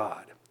voice of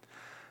God.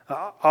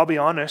 I'll be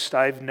honest,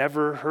 I've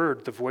never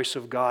heard the voice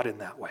of God in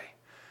that way.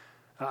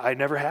 I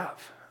never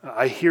have.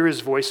 I hear his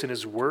voice in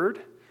his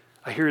word.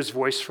 I hear his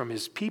voice from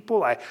his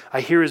people.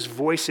 I hear his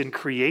voice in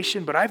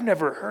creation, but I've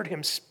never heard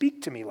him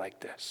speak to me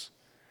like this.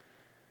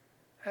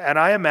 And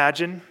I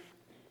imagine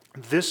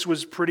this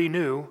was pretty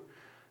new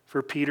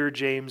for Peter,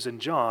 James,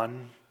 and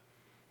John,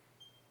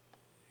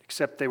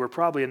 except they were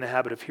probably in the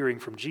habit of hearing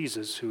from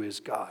Jesus, who is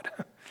God.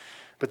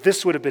 But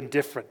this would have been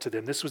different to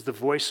them. This was the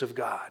voice of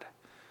God.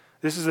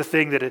 This is a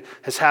thing that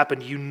has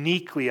happened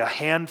uniquely a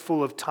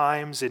handful of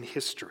times in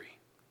history.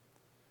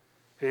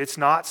 It's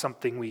not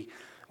something we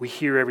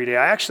hear every day.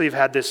 I actually have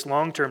had this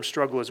long-term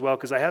struggle as well,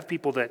 because I have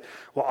people that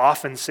will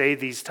often say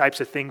these types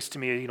of things to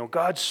me.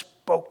 God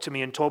spoke to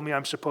me and told me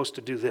I'm supposed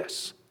to do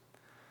this.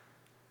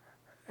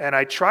 And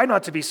I try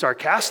not to be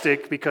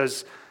sarcastic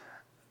because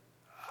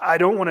I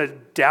don't want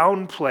to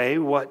downplay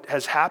what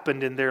has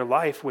happened in their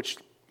life, which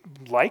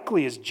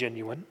likely is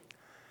genuine.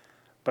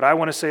 But I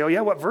want to say, oh yeah,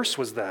 what verse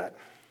was that?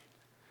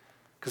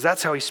 Because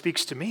that's how he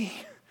speaks to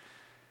me.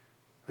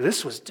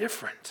 This was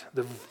different.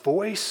 The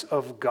voice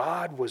of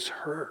God was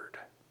heard.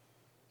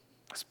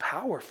 It's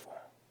powerful.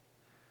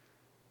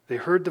 They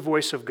heard the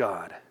voice of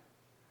God.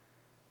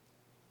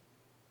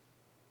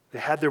 They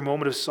had their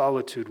moment of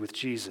solitude with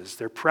Jesus,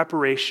 their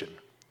preparation.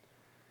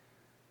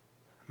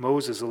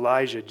 Moses,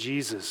 Elijah,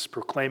 Jesus,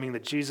 proclaiming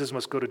that Jesus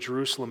must go to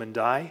Jerusalem and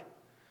die.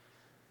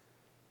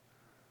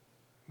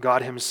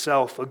 God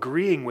himself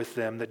agreeing with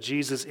them that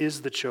Jesus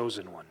is the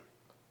chosen one.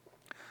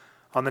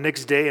 On the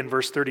next day in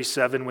verse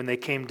 37, when they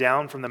came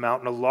down from the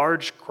mountain, a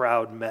large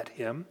crowd met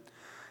him,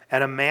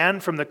 And a man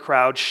from the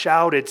crowd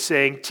shouted,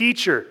 saying,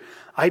 "Teacher,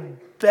 I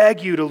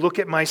beg you to look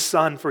at my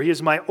son, for he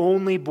is my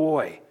only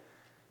boy."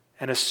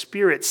 And a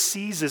spirit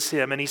seizes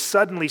him, and he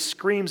suddenly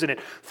screams, and it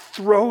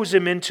throws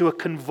him into a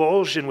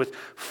convulsion with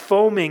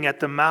foaming at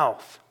the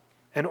mouth.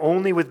 And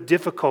only with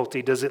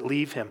difficulty does it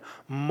leave him,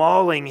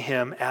 mauling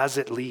him as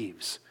it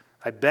leaves.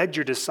 I begged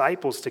your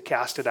disciples to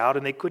cast it out,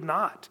 and they could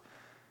not.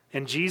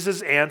 And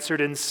Jesus answered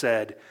and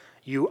said,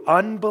 "You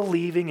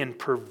unbelieving and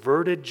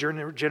perverted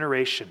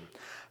generation,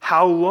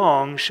 how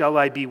long shall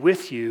I be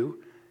with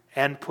you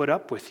and put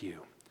up with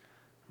you?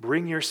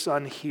 Bring your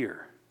son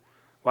here."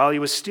 While he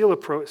was still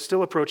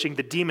approaching,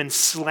 the demon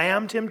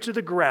slammed him to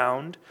the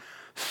ground,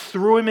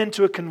 threw him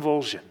into a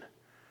convulsion.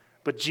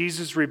 But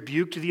Jesus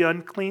rebuked the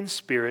unclean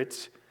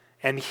spirits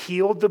and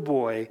healed the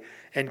boy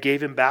and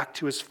gave him back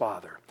to his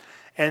father.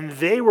 And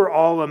they were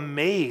all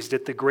amazed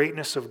at the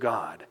greatness of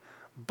God.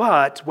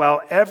 But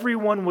while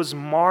everyone was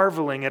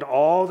marveling at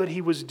all that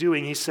he was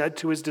doing, he said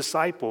to his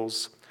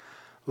disciples,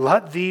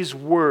 "Let these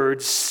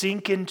words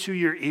sink into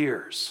your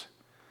ears.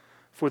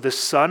 For the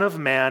Son of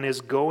Man is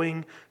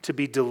going to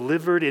be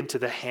delivered into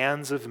the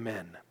hands of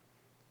men."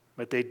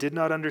 But they did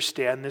not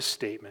understand this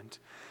statement,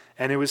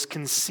 and it was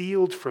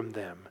concealed from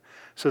them,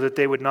 so that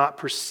they would not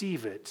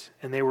perceive it,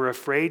 and they were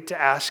afraid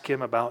to ask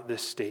him about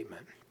this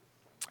statement.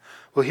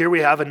 Well, here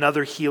we have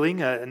another healing,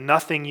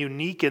 nothing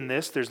unique in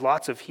this. There's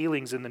lots of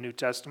healings in the New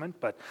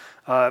Testament, but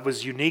it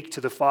was unique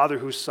to the father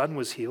whose son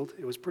was healed.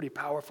 It was pretty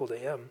powerful to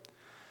him.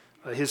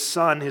 His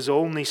son, his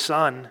only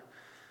son,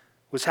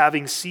 was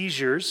having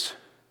seizures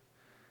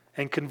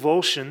and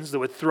convulsions that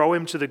would throw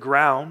him to the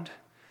ground.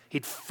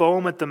 He'd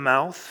foam at the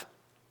mouth.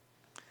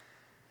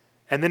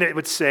 And then it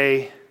would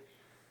say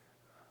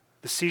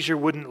the seizure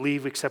wouldn't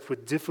leave except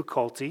with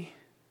difficulty.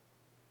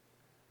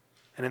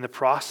 And in the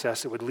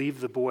process, it would leave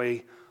the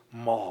boy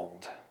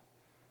mauled.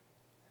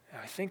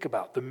 And I think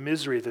about the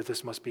misery that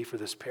this must be for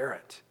this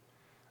parent.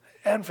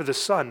 And for the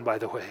son, by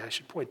the way, I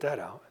should point that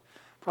out.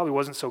 Probably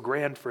wasn't so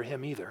grand for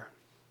him either.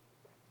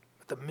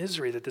 But the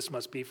misery that this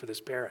must be for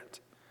this parent.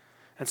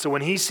 And so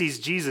when he sees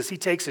Jesus, he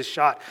takes his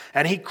shot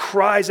and he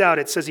cries out.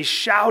 It says he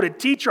shouted,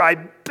 "Teacher, I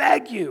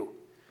beg you."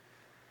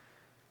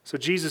 So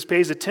Jesus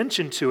pays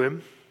attention to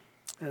him.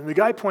 And the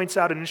guy points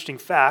out an interesting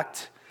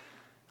fact.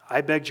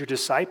 "I begged your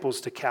disciples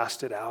to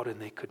cast it out,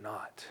 and they could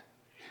not."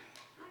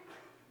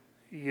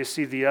 You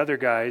see, the other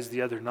guys,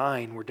 the other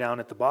 9, were down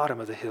at the bottom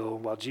of the hill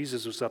while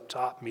Jesus was up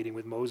top meeting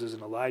with Moses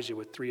and Elijah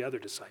with 3 other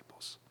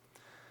disciples.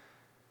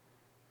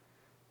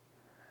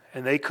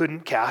 And they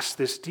couldn't cast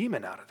this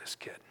demon out of this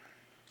kid.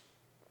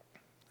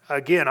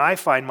 Again, I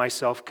find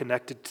myself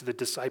connected to the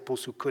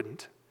disciples who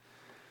couldn't.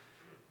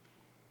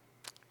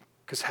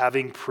 Because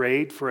having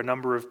prayed for a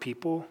number of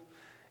people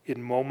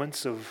in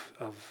moments of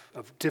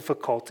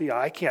difficulty,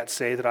 I can't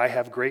say that I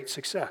have great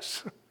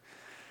success.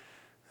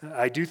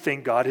 I do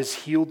think God has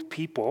healed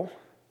people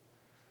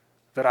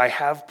that I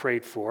have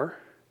prayed for,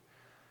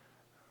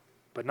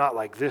 but not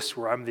like this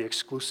where I'm the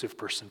exclusive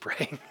person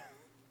praying.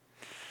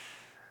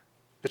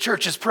 The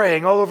church is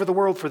praying all over the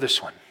world for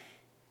this one.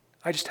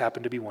 I just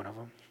happen to be one of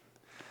them.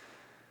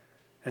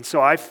 And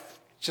so I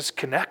just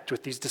connect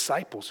with these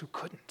disciples who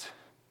couldn't.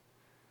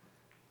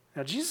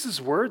 Now, Jesus'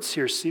 words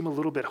here seem a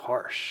little bit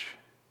harsh.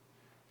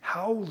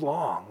 How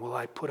long will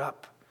I put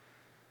up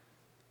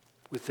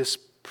with this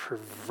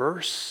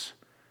perverse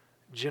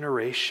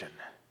generation?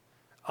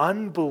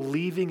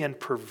 Unbelieving and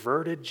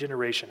perverted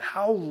generation.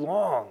 How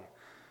long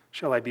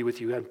shall I be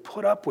with you and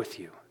put up with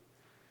you?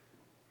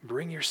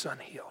 Bring your son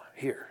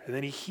here. And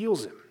then he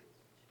heals him.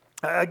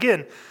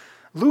 Again,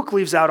 Luke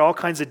leaves out all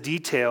kinds of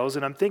details,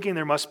 and I'm thinking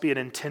there must be an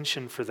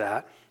intention for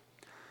that.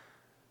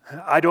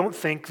 I don't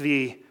think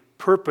the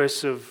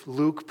purpose of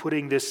Luke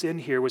putting this in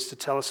here was to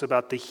tell us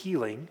about the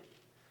healing,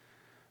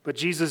 but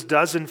Jesus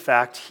does in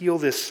fact heal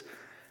this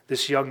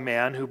young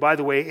man who, by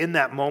the way, in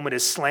that moment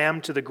is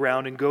slammed to the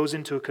ground and goes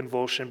into a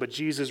convulsion, but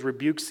Jesus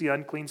rebukes the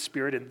unclean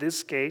spirit. In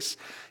this case,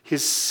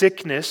 his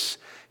sickness,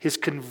 his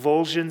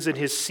convulsions, and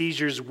his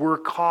seizures were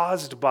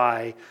caused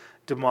by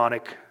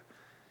demonic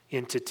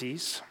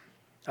entities.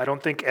 I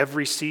don't think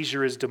every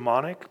seizure is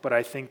demonic, but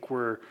I think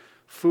we're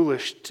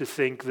foolish to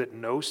think that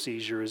no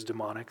seizure is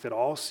demonic, that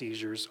all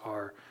seizures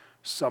are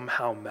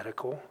somehow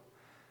medical.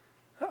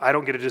 I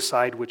don't get to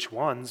decide which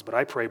ones, but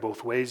I pray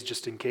both ways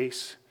just in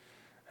case.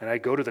 And I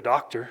go to the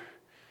doctor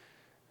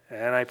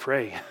and I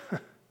pray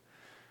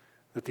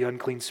that the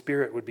unclean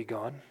spirit would be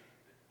gone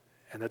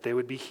and that they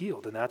would be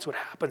healed. And that's what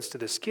happens to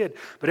this kid.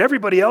 But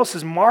everybody else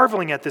is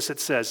marveling at this, it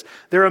says.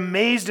 They're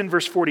amazed in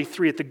verse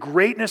 43 at the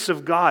greatness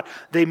of God.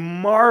 They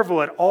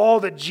marvel at all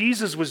that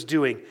Jesus was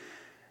doing.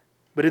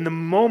 But in the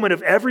moment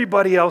of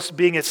everybody else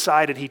being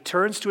excited, he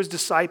turns to his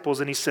disciples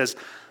and he says,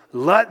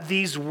 "Let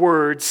these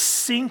words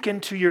sink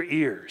into your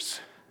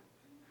ears."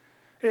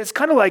 It's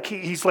kind of like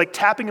he's like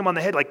tapping him on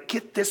the head, like,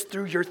 get this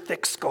through your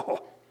thick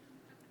skull.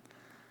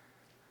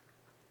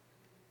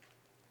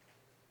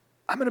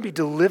 I'm going to be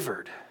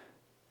delivered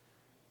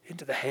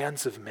into the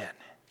hands of men.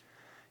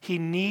 He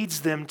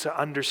needs them to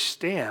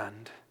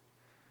understand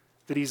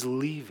that he's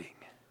leaving.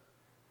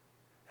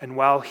 And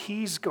while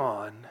he's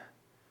gone,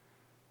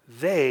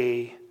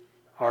 they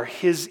are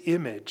his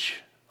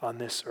image on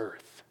this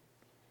earth.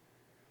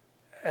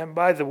 And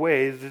by the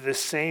way, the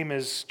same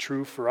is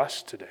true for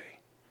us today.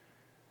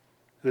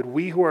 That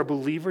we who are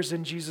believers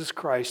in Jesus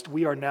Christ,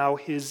 we are now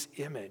his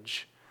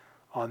image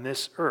on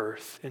this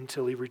earth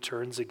until he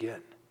returns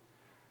again.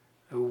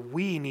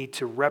 We need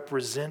to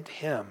represent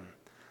him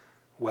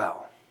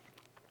well.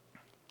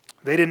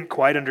 They didn't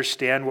quite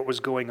understand what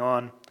was going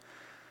on.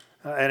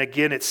 And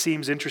again, it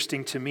seems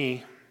interesting to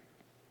me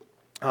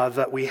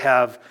that we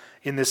have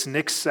in this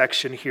next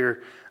section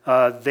here,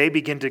 they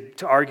begin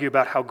to argue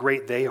about how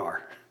great they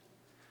are.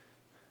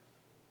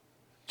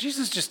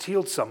 Jesus just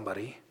healed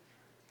somebody.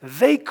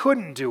 They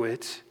couldn't do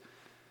it.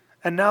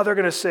 And now they're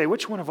going to say,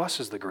 which one of us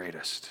is the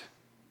greatest?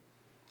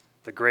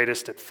 The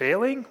greatest at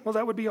failing? Well,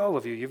 that would be all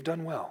of you. You've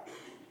done well.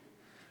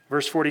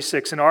 Verse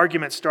 46, an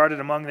argument started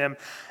among them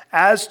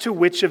as to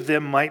which of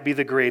them might be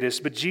the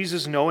greatest. But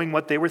Jesus, knowing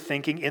what they were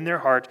thinking in their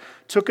heart,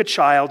 took a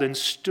child and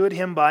stood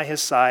him by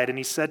his side. And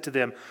he said to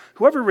them,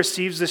 whoever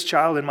receives this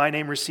child in my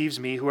name receives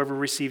me. Whoever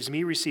receives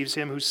me receives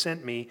him who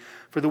sent me.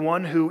 For the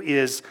one who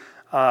is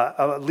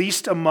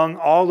least among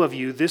all of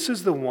you, this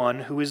is the one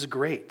who is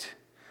great.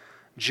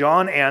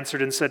 John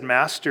answered and said,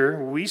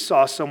 Master, we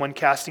saw someone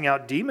casting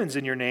out demons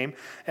in your name,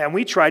 and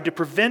we tried to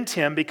prevent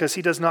him because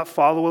he does not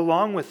follow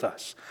along with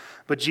us.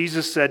 But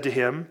Jesus said to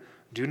him,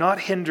 do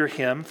not hinder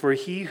him, for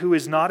he who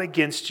is not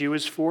against you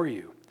is for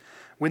you.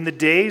 When the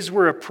days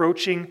were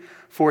approaching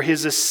for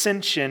his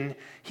ascension,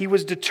 he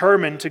was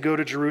determined to go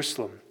to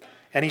Jerusalem.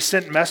 And he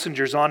sent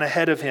messengers on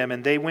ahead of him,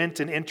 and they went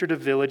and entered a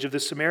village of the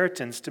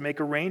Samaritans to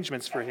make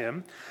arrangements for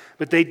him.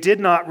 But they did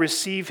not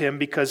receive him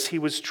because he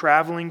was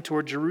traveling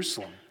toward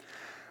Jerusalem.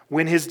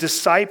 When his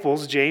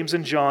disciples, James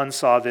and John,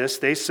 saw this,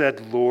 they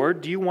said,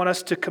 Lord, do you want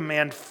us to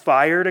command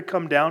fire to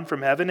come down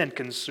from heaven and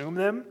consume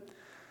them?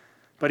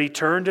 But he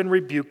turned and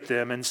rebuked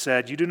them and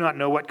said, you do not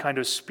know what kind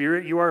of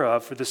spirit you are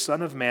of, for the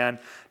Son of Man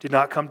did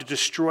not come to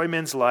destroy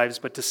men's lives,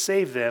 but to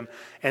save them.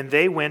 And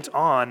they went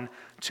on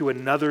to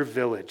another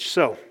village.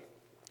 So,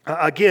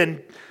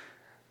 again,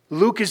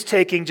 Luke is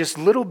taking just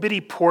little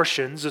bitty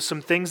portions of some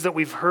things that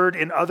we've heard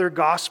in other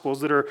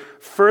Gospels that are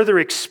further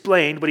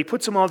explained, but he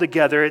puts them all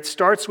together. It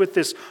starts with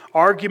this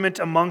argument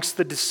amongst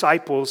the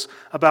disciples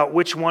about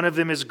which one of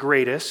them is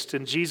greatest,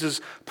 and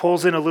Jesus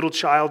pulls in a little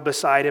child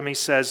beside him. He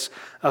says,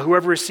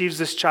 whoever receives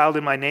this child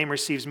in my name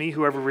receives me.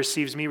 Whoever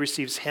receives me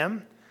receives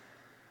him.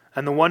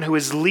 And the one who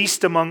is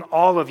least among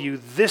all of you,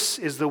 this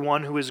is the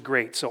one who is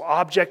great. So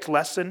object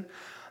lesson.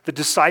 The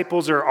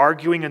disciples are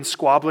arguing and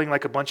squabbling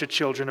like a bunch of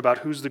children about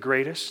who's the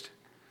greatest.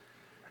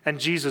 And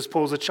Jesus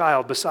pulls a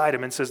child beside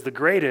him and says, the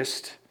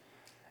greatest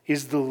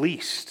is the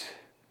least.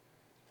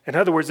 In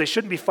other words, they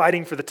shouldn't be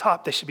fighting for the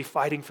top, they should be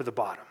fighting for the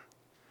bottom.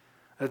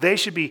 They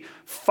should be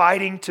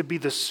fighting to be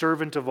the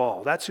servant of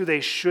all. That's who they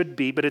should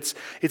be, but it's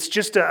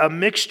just a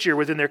mixture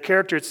within their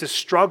character. It's this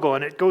struggle,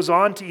 and it goes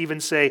on to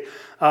even say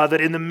that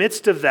in the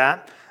midst of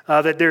that,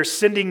 that they're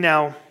sending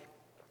now...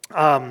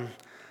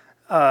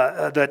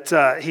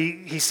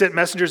 he sent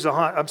messengers.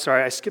 I'm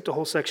sorry, I skipped a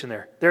whole section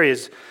there. There he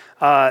is.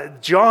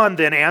 John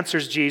then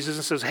answers Jesus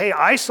and says, hey,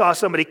 I saw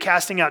somebody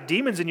casting out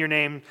demons in your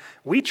name.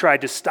 We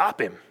tried to stop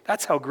him.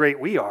 That's how great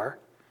we are.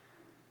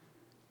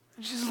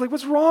 And Jesus is like,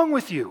 what's wrong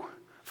with you?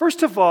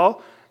 First of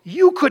all,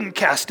 you couldn't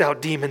cast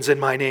out demons in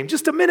my name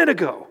just a minute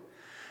ago.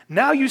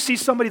 Now you see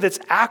somebody that's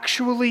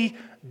actually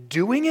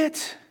doing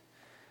it.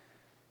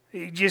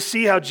 You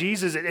see how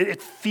Jesus,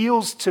 it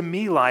feels to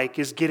me like,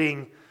 is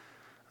getting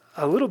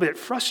a little bit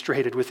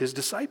frustrated with his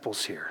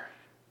disciples here.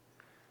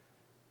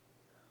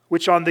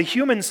 Which on the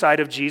human side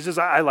of Jesus,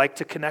 I like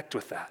to connect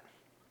with that.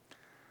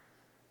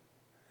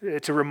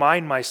 To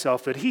remind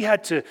myself that he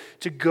had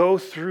to go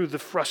through the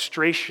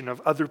frustration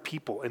of other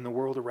people in the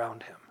world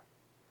around him.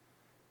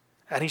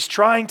 And he's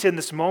trying to, in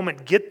this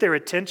moment, get their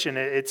attention.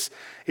 It's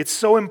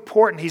so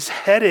important. He's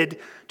headed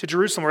to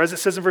Jerusalem, or as it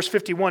says in verse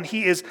 51,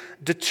 he is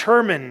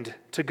determined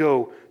to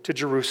go to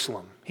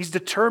Jerusalem. He's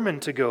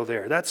determined to go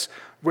there. That's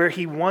where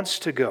he wants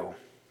to go,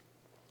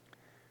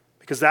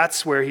 because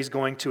that's where he's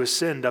going to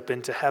ascend up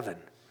into heaven.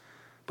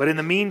 But in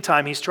the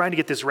meantime, he's trying to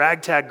get this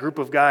ragtag group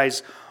of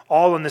guys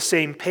all on the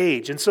same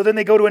page. And so then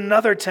they go to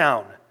another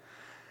town.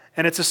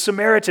 And it's a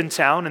Samaritan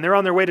town, and they're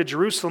on their way to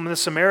Jerusalem, and the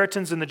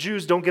Samaritans and the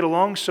Jews don't get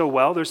along so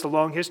well. There's a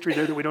long history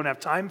there that we don't have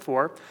time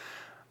for.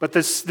 But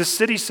the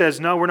city says,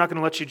 no, we're not going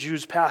to let you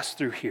Jews pass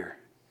through here.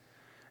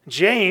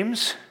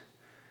 James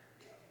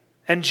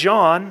and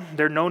John,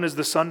 they're known as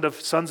the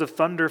sons of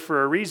thunder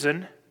for a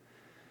reason.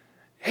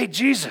 Hey,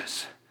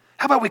 Jesus,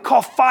 how about we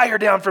call fire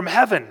down from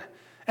heaven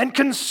and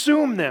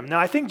consume them? Now,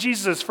 I think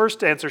Jesus'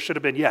 first answer should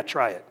have been, yeah,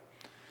 try it.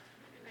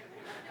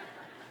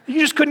 You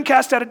just couldn't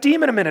cast out a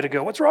demon a minute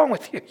ago. What's wrong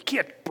with you? You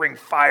can't bring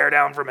fire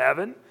down from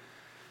heaven.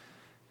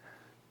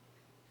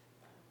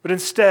 But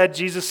instead,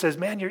 Jesus says,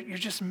 man, you're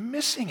just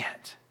missing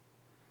it.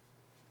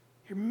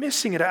 You're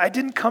missing it. I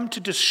didn't come to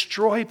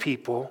destroy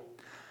people.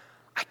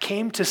 I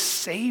came to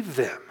save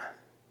them.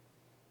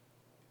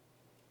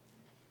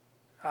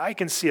 I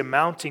can see a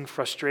mounting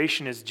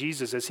frustration as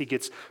Jesus as he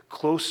gets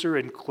closer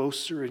and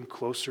closer and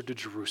closer to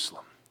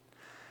Jerusalem.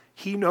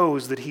 He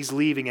knows that he's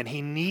leaving, and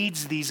he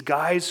needs these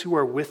guys who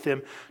are with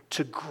him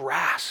to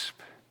grasp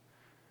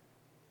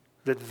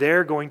that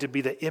they're going to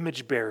be the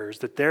image bearers,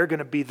 that they're going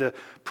to be the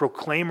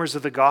proclaimers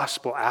of the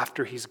gospel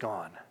after he's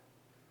gone.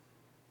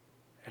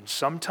 And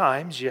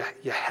sometimes you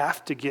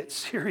have to get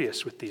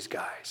serious with these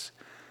guys.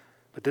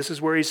 But this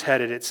is where he's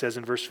headed. It says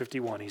in verse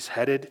 51, he's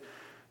headed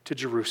to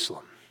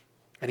Jerusalem.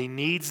 And he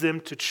needs them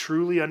to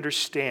truly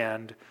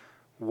understand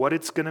what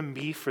it's going to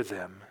be for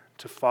them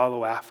to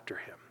follow after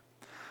him.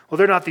 Well,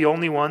 they're not the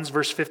only ones.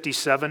 Verse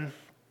 57,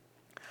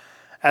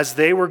 as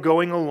they were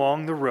going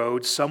along the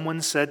road,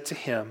 someone said to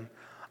him,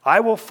 I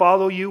will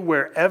follow you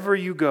wherever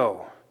you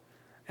go.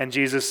 And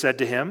Jesus said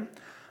to him,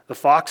 the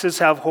foxes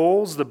have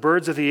holes, the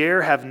birds of the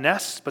air have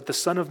nests, but the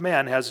Son of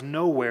Man has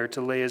nowhere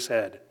to lay his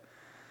head.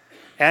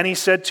 And he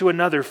said to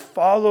another,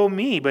 follow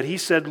me. But he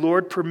said,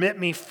 Lord, permit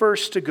me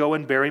first to go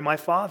and bury my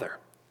father.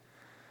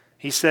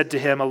 He said to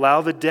him,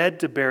 allow the dead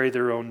to bury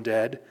their own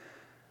dead.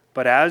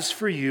 But as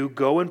for you,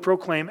 go and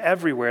proclaim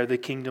everywhere the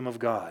kingdom of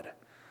God.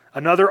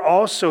 Another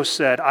also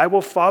said, I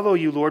will follow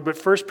you, Lord, but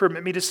first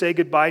permit me to say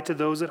goodbye to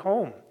those at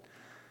home.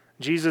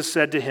 Jesus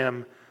said to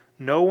him,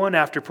 no one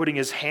after putting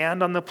his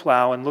hand on the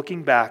plow and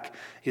looking back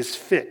is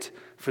fit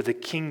for the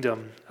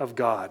kingdom of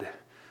God.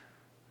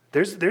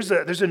 There's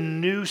a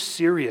new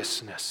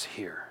seriousness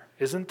here,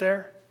 isn't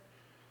there?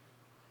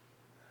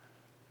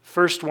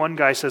 First, one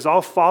guy says,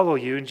 I'll follow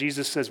you. And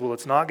Jesus says, well,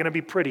 it's not going to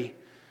be pretty.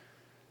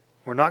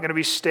 We're not going to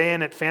be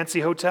staying at fancy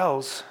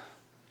hotels.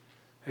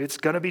 It's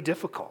going to be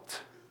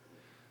difficult.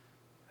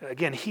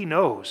 Again, he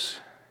knows.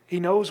 He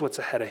knows what's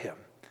ahead of him.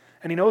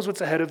 And he knows what's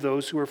ahead of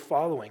those who are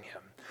following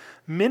him.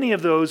 Many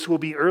of those who will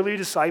be early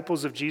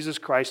disciples of Jesus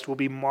Christ will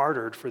be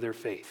martyred for their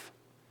faith.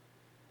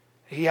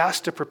 He has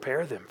to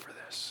prepare them for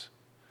this.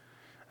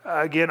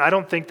 Again, I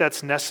don't think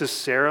that's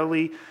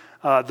necessarily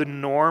the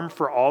norm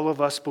for all of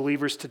us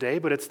believers today,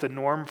 but it's the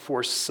norm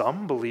for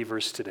some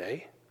believers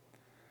today.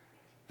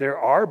 There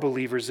are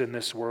believers in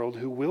this world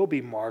who will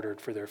be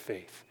martyred for their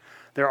faith.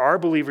 There are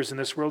believers in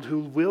this world who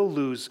will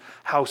lose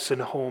house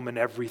and home and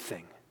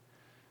everything.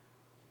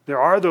 There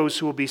are those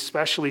who will be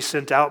specially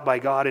sent out by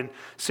God in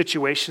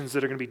situations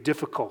that are going to be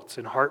difficult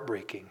and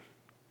heartbreaking.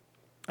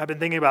 I've been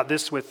thinking about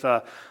this with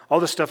all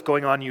the stuff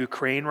going on in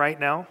Ukraine right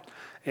now.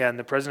 And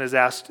the president has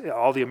asked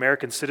all the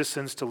American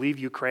citizens to leave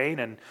Ukraine.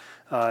 And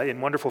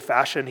in wonderful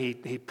fashion,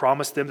 he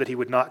promised them that he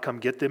would not come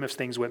get them if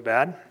things went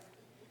bad.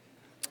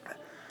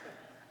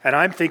 And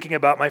I'm thinking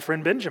about my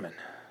friend Benjamin,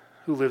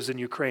 who lives in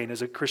Ukraine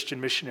as a Christian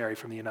missionary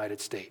from the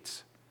United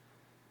States.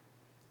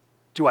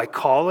 Do I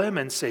call him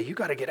and say, you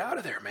got to get out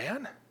of there,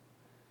 man?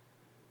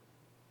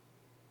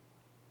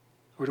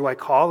 Or do I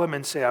call him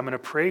and say, I'm going to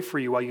pray for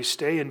you while you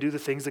stay and do the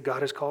things that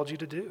God has called you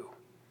to do?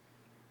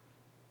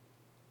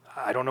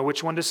 I don't know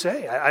which one to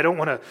say. I don't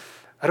want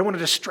to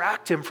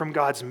distract him from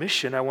God's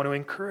mission. I want to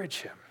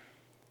encourage him.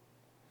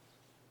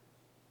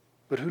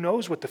 But who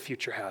knows what the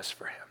future has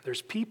for him?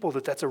 There's people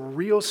that's a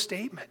real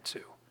statement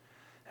to.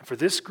 And for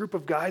this group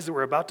of guys that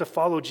were about to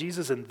follow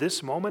Jesus in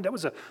this moment, that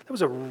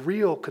was a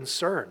real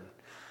concern.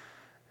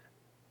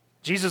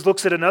 Jesus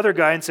looks at another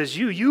guy and says,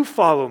 you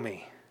follow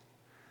me.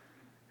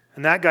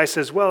 And that guy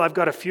says, well, I've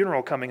got a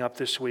funeral coming up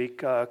this week.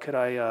 Could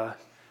I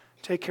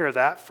take care of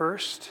that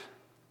first?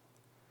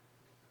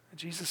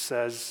 Jesus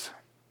says,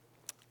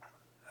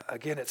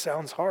 again, it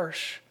sounds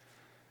harsh.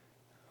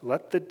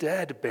 Let the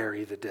dead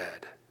bury the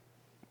dead.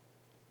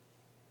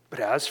 But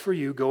as for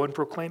you, go and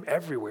proclaim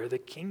everywhere the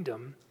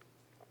kingdom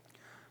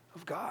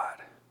of God.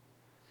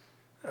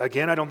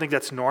 Again, I don't think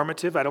that's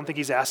normative. I don't think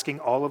he's asking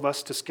all of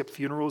us to skip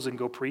funerals and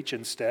go preach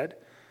instead.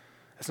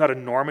 It's not a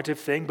normative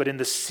thing, but in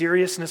the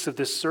seriousness of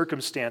this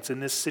circumstance, in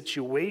this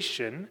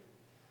situation,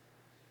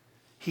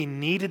 he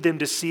needed them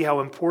to see how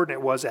important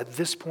it was at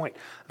this point.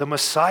 The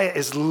Messiah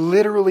is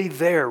literally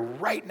there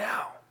right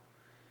now.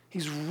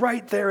 He's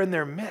right there in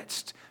their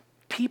midst.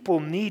 People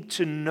need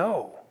to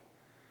know.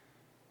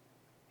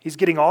 He's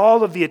getting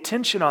all of the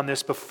attention on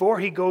this before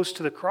he goes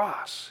to the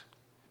cross,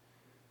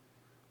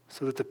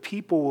 so that the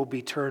people will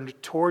be turned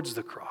towards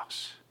the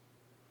cross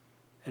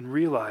and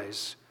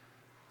realize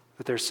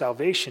that their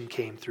salvation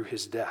came through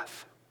his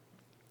death.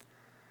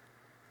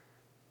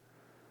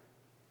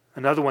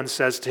 Another one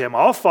says to him,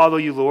 I'll follow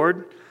you,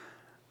 Lord.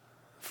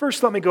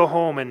 First, let me go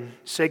home and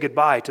say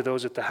goodbye to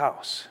those at the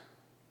house.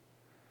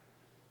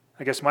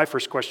 I guess my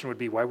first question would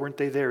be, why weren't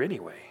they there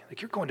anyway?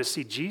 Like, you're going to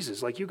see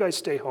Jesus. Like, you guys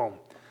stay home.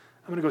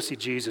 I'm going to go see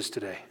Jesus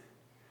today.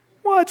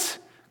 What?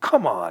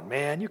 Come on,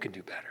 man. You can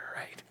do better,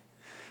 right?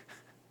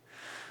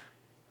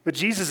 But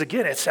Jesus,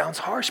 again, it sounds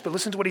harsh, but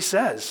listen to what he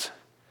says.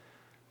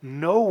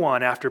 No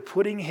one, after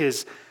putting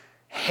his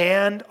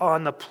hand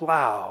on the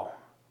plow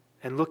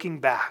and looking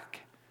back,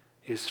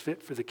 is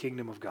fit for the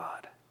kingdom of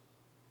God.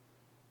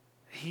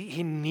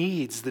 He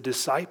needs the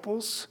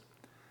disciples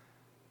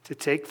to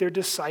take their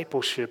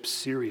discipleship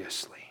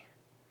seriously.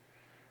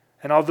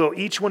 And although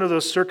each one of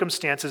those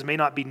circumstances may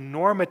not be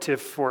normative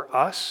for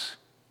us,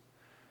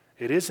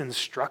 it is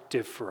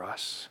instructive for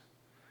us.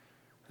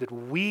 that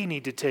we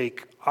need to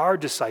take our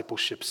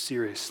discipleship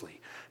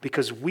seriously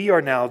because we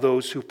are now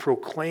those who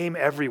proclaim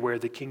everywhere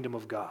the kingdom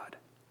of God.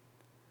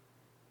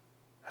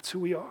 That's who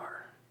we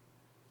are.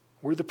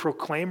 We're the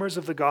proclaimers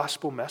of the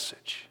gospel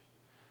message.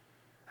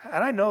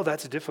 And I know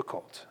that's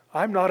difficult.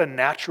 I'm not a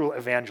natural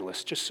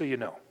evangelist, just so you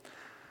know.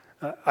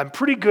 I'm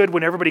pretty good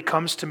when everybody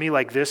comes to me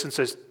like this and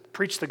says,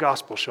 preach the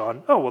gospel,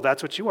 Sean. Oh, well,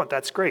 that's what you want.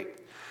 That's great.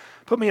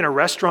 Put me in a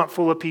restaurant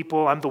full of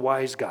people, I'm the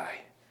wise guy.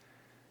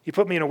 You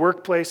put me in a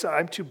workplace,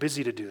 I'm too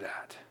busy to do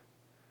that.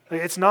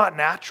 It's not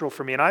natural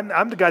for me. And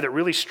I'm the guy that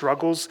really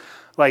struggles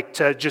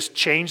to just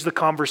change the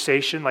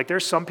conversation.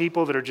 There's some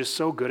people that are just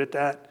so good at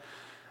that.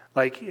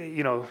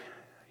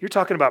 You're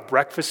talking about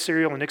breakfast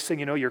cereal, and next thing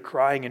you know, you're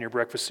crying in your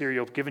breakfast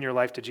cereal, giving your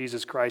life to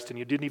Jesus Christ, and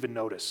you didn't even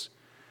notice.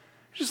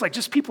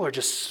 Just people are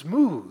just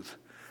smooth.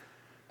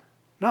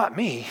 Not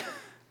me.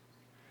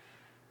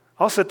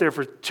 I'll sit there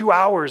for 2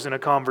 hours in a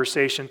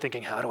conversation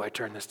thinking, how do I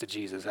turn this to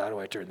Jesus? How do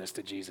I turn this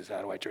to Jesus?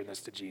 How do I turn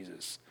this to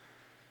Jesus?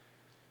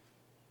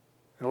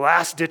 The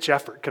last-ditch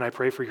effort, can I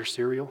pray for your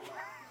cereal?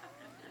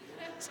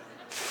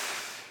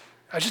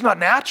 It's just not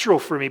natural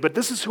for me, but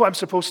this is who I'm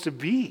supposed to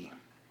be.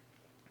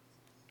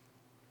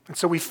 And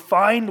so we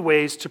find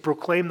ways to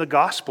proclaim the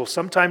gospel.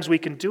 Sometimes we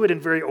can do it in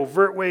very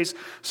overt ways.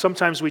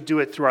 Sometimes we do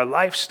it through our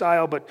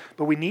lifestyle, but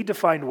we need to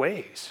find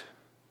ways.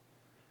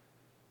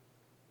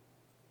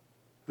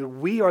 That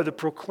we are the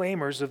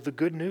proclaimers of the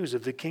good news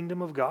of the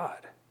kingdom of God.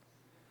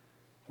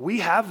 We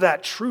have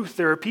that truth.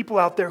 There are people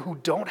out there who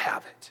don't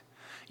have it.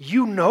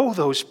 You know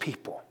those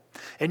people.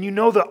 And you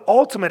know the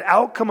ultimate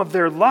outcome of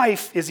their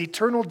life is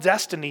eternal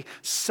destiny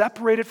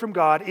separated from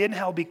God in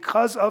hell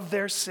because of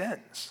their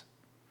sins.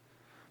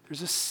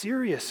 There's a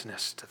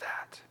seriousness to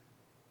that.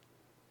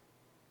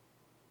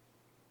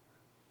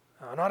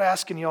 I'm not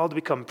asking you all to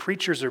become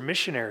preachers or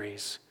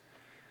missionaries,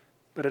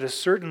 but at a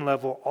certain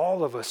level,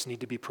 all of us need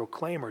to be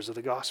proclaimers of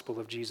the gospel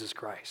of Jesus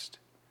Christ.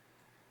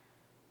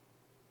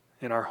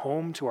 In our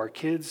home, to our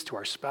kids, to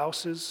our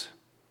spouses,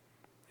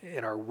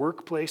 in our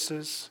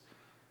workplaces,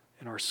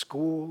 in our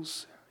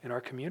schools, in our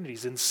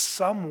communities, in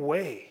some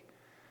way,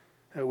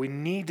 we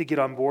need to get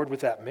on board with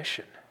that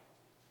mission.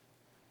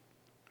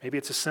 Maybe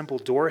it's a simple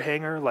door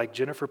hanger like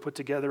Jennifer put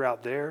together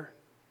out there.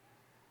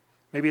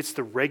 Maybe it's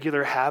the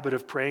regular habit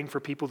of praying for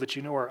people that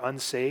you know are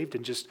unsaved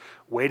and just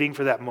waiting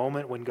for that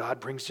moment when God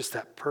brings just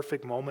that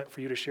perfect moment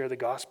for you to share the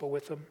gospel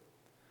with them.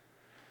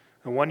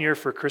 And one year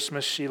for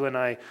Christmas, Sheila and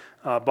I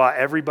bought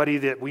everybody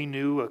that we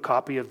knew a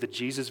copy of the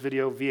Jesus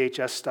video,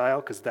 VHS style,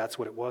 because that's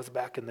what it was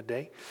back in the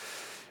day.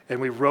 And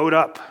we wrote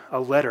up a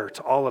letter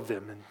to all of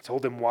them and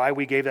told them why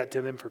we gave that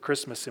to them for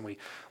Christmas. And we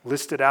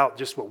listed out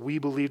just what we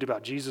believed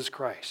about Jesus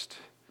Christ.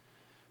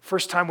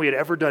 First time we had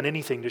ever done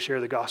anything to share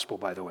the gospel,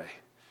 by the way.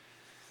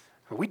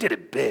 We did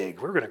it big.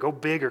 We were going to go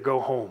big or go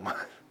home.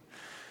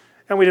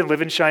 And we didn't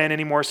live in Cheyenne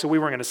anymore, so we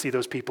weren't going to see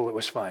those people. It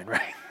was fine,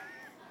 right?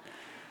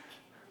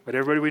 But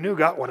everybody we knew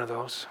got one of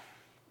those.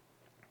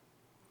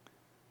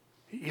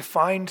 You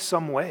find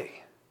some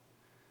way.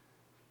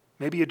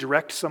 Maybe you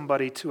direct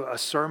somebody to a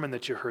sermon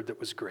that you heard that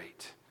was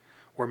great.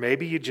 Or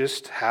maybe you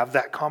just have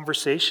that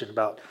conversation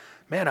about,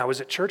 man, I was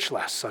at church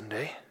last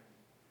Sunday.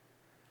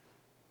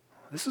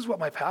 This is what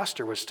my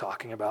pastor was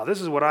talking about.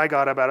 This is what I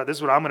got about it. This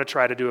is what I'm going to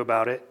try to do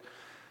about it.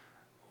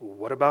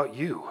 What about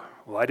you?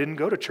 Well, I didn't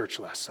go to church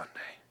last Sunday.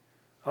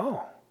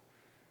 Oh,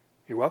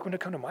 you're welcome to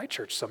come to my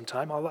church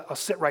sometime. I'll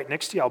sit right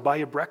next to you. I'll buy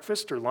you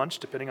breakfast or lunch,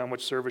 depending on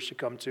which service you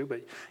come to,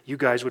 but you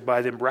guys would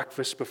buy them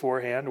breakfast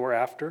beforehand or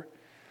after.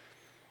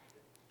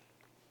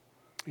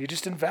 You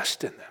just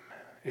invest in them.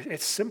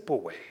 It's simple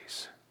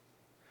ways.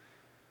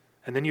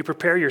 And then you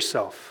prepare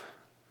yourself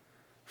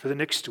for the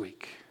next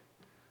week.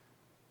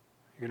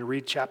 You're going to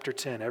read chapter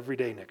 10 every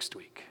day next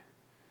week.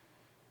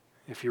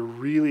 If you're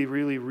really,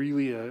 really,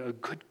 really a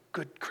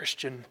good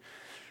Christian,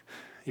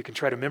 you can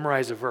try to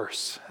memorize a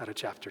verse out of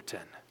chapter 10.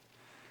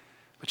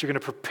 But you're going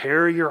to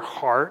prepare your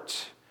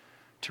heart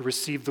to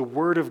receive the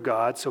word of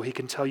God so he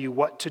can tell you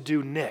what to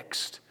do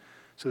next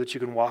so that you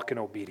can walk in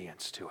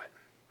obedience to it.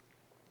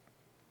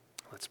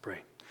 Let's pray.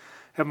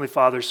 Heavenly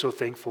Father, so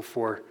thankful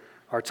for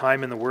our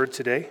time in the word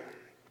today.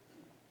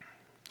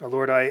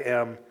 Lord, I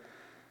am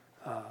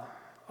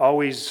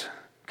always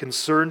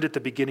concerned at the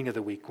beginning of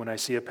the week when I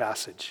see a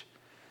passage.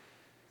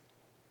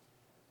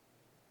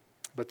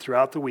 But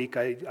throughout the week,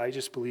 I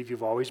just believe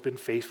you've always been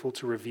faithful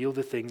to reveal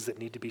the things that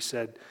need to be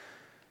said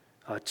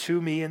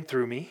to me and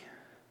through me.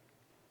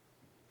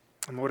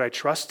 And Lord, I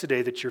trust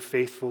today that you're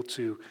faithful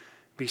to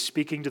be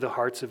speaking to the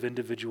hearts of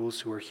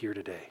individuals who are here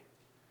today.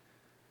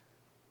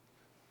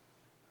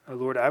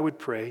 Lord, I would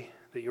pray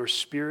that your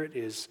Spirit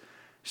is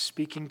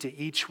speaking to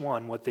each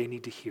one what they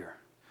need to hear.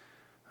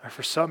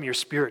 For some, your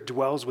Spirit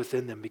dwells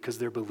within them because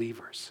they're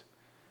believers,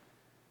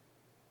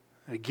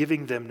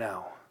 giving them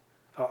now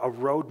a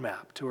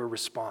roadmap to a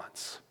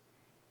response.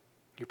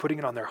 You're putting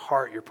it on their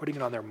heart. You're putting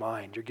it on their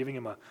mind. You're giving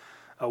them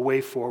a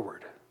way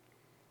forward.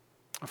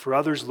 For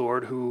others,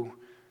 Lord, who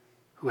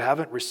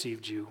haven't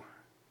received you,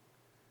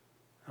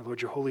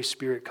 Lord, your Holy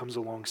Spirit comes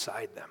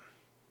alongside them,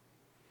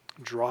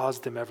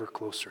 draws them ever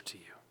closer to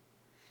you.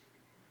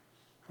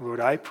 Lord,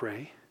 I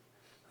pray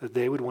that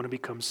they would want to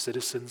become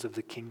citizens of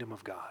the kingdom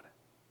of God,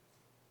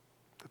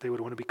 that they would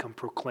want to become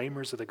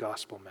proclaimers of the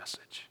gospel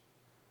message.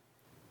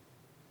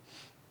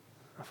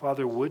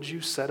 Father, would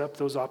you set up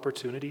those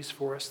opportunities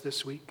for us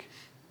this week?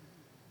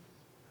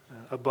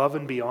 Above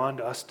and beyond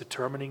us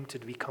determining to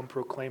become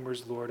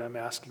proclaimers, Lord, I'm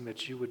asking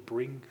that you would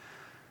bring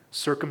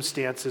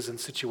circumstances and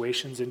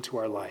situations into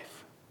our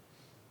life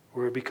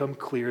where it become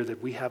clear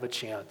that we have a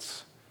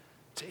chance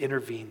to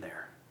intervene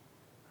there,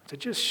 to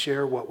just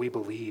share what we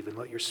believe and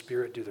let your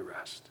Spirit do the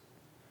rest.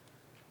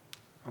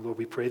 Lord,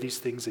 we pray these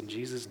things in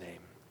Jesus' name.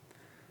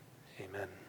 Amen.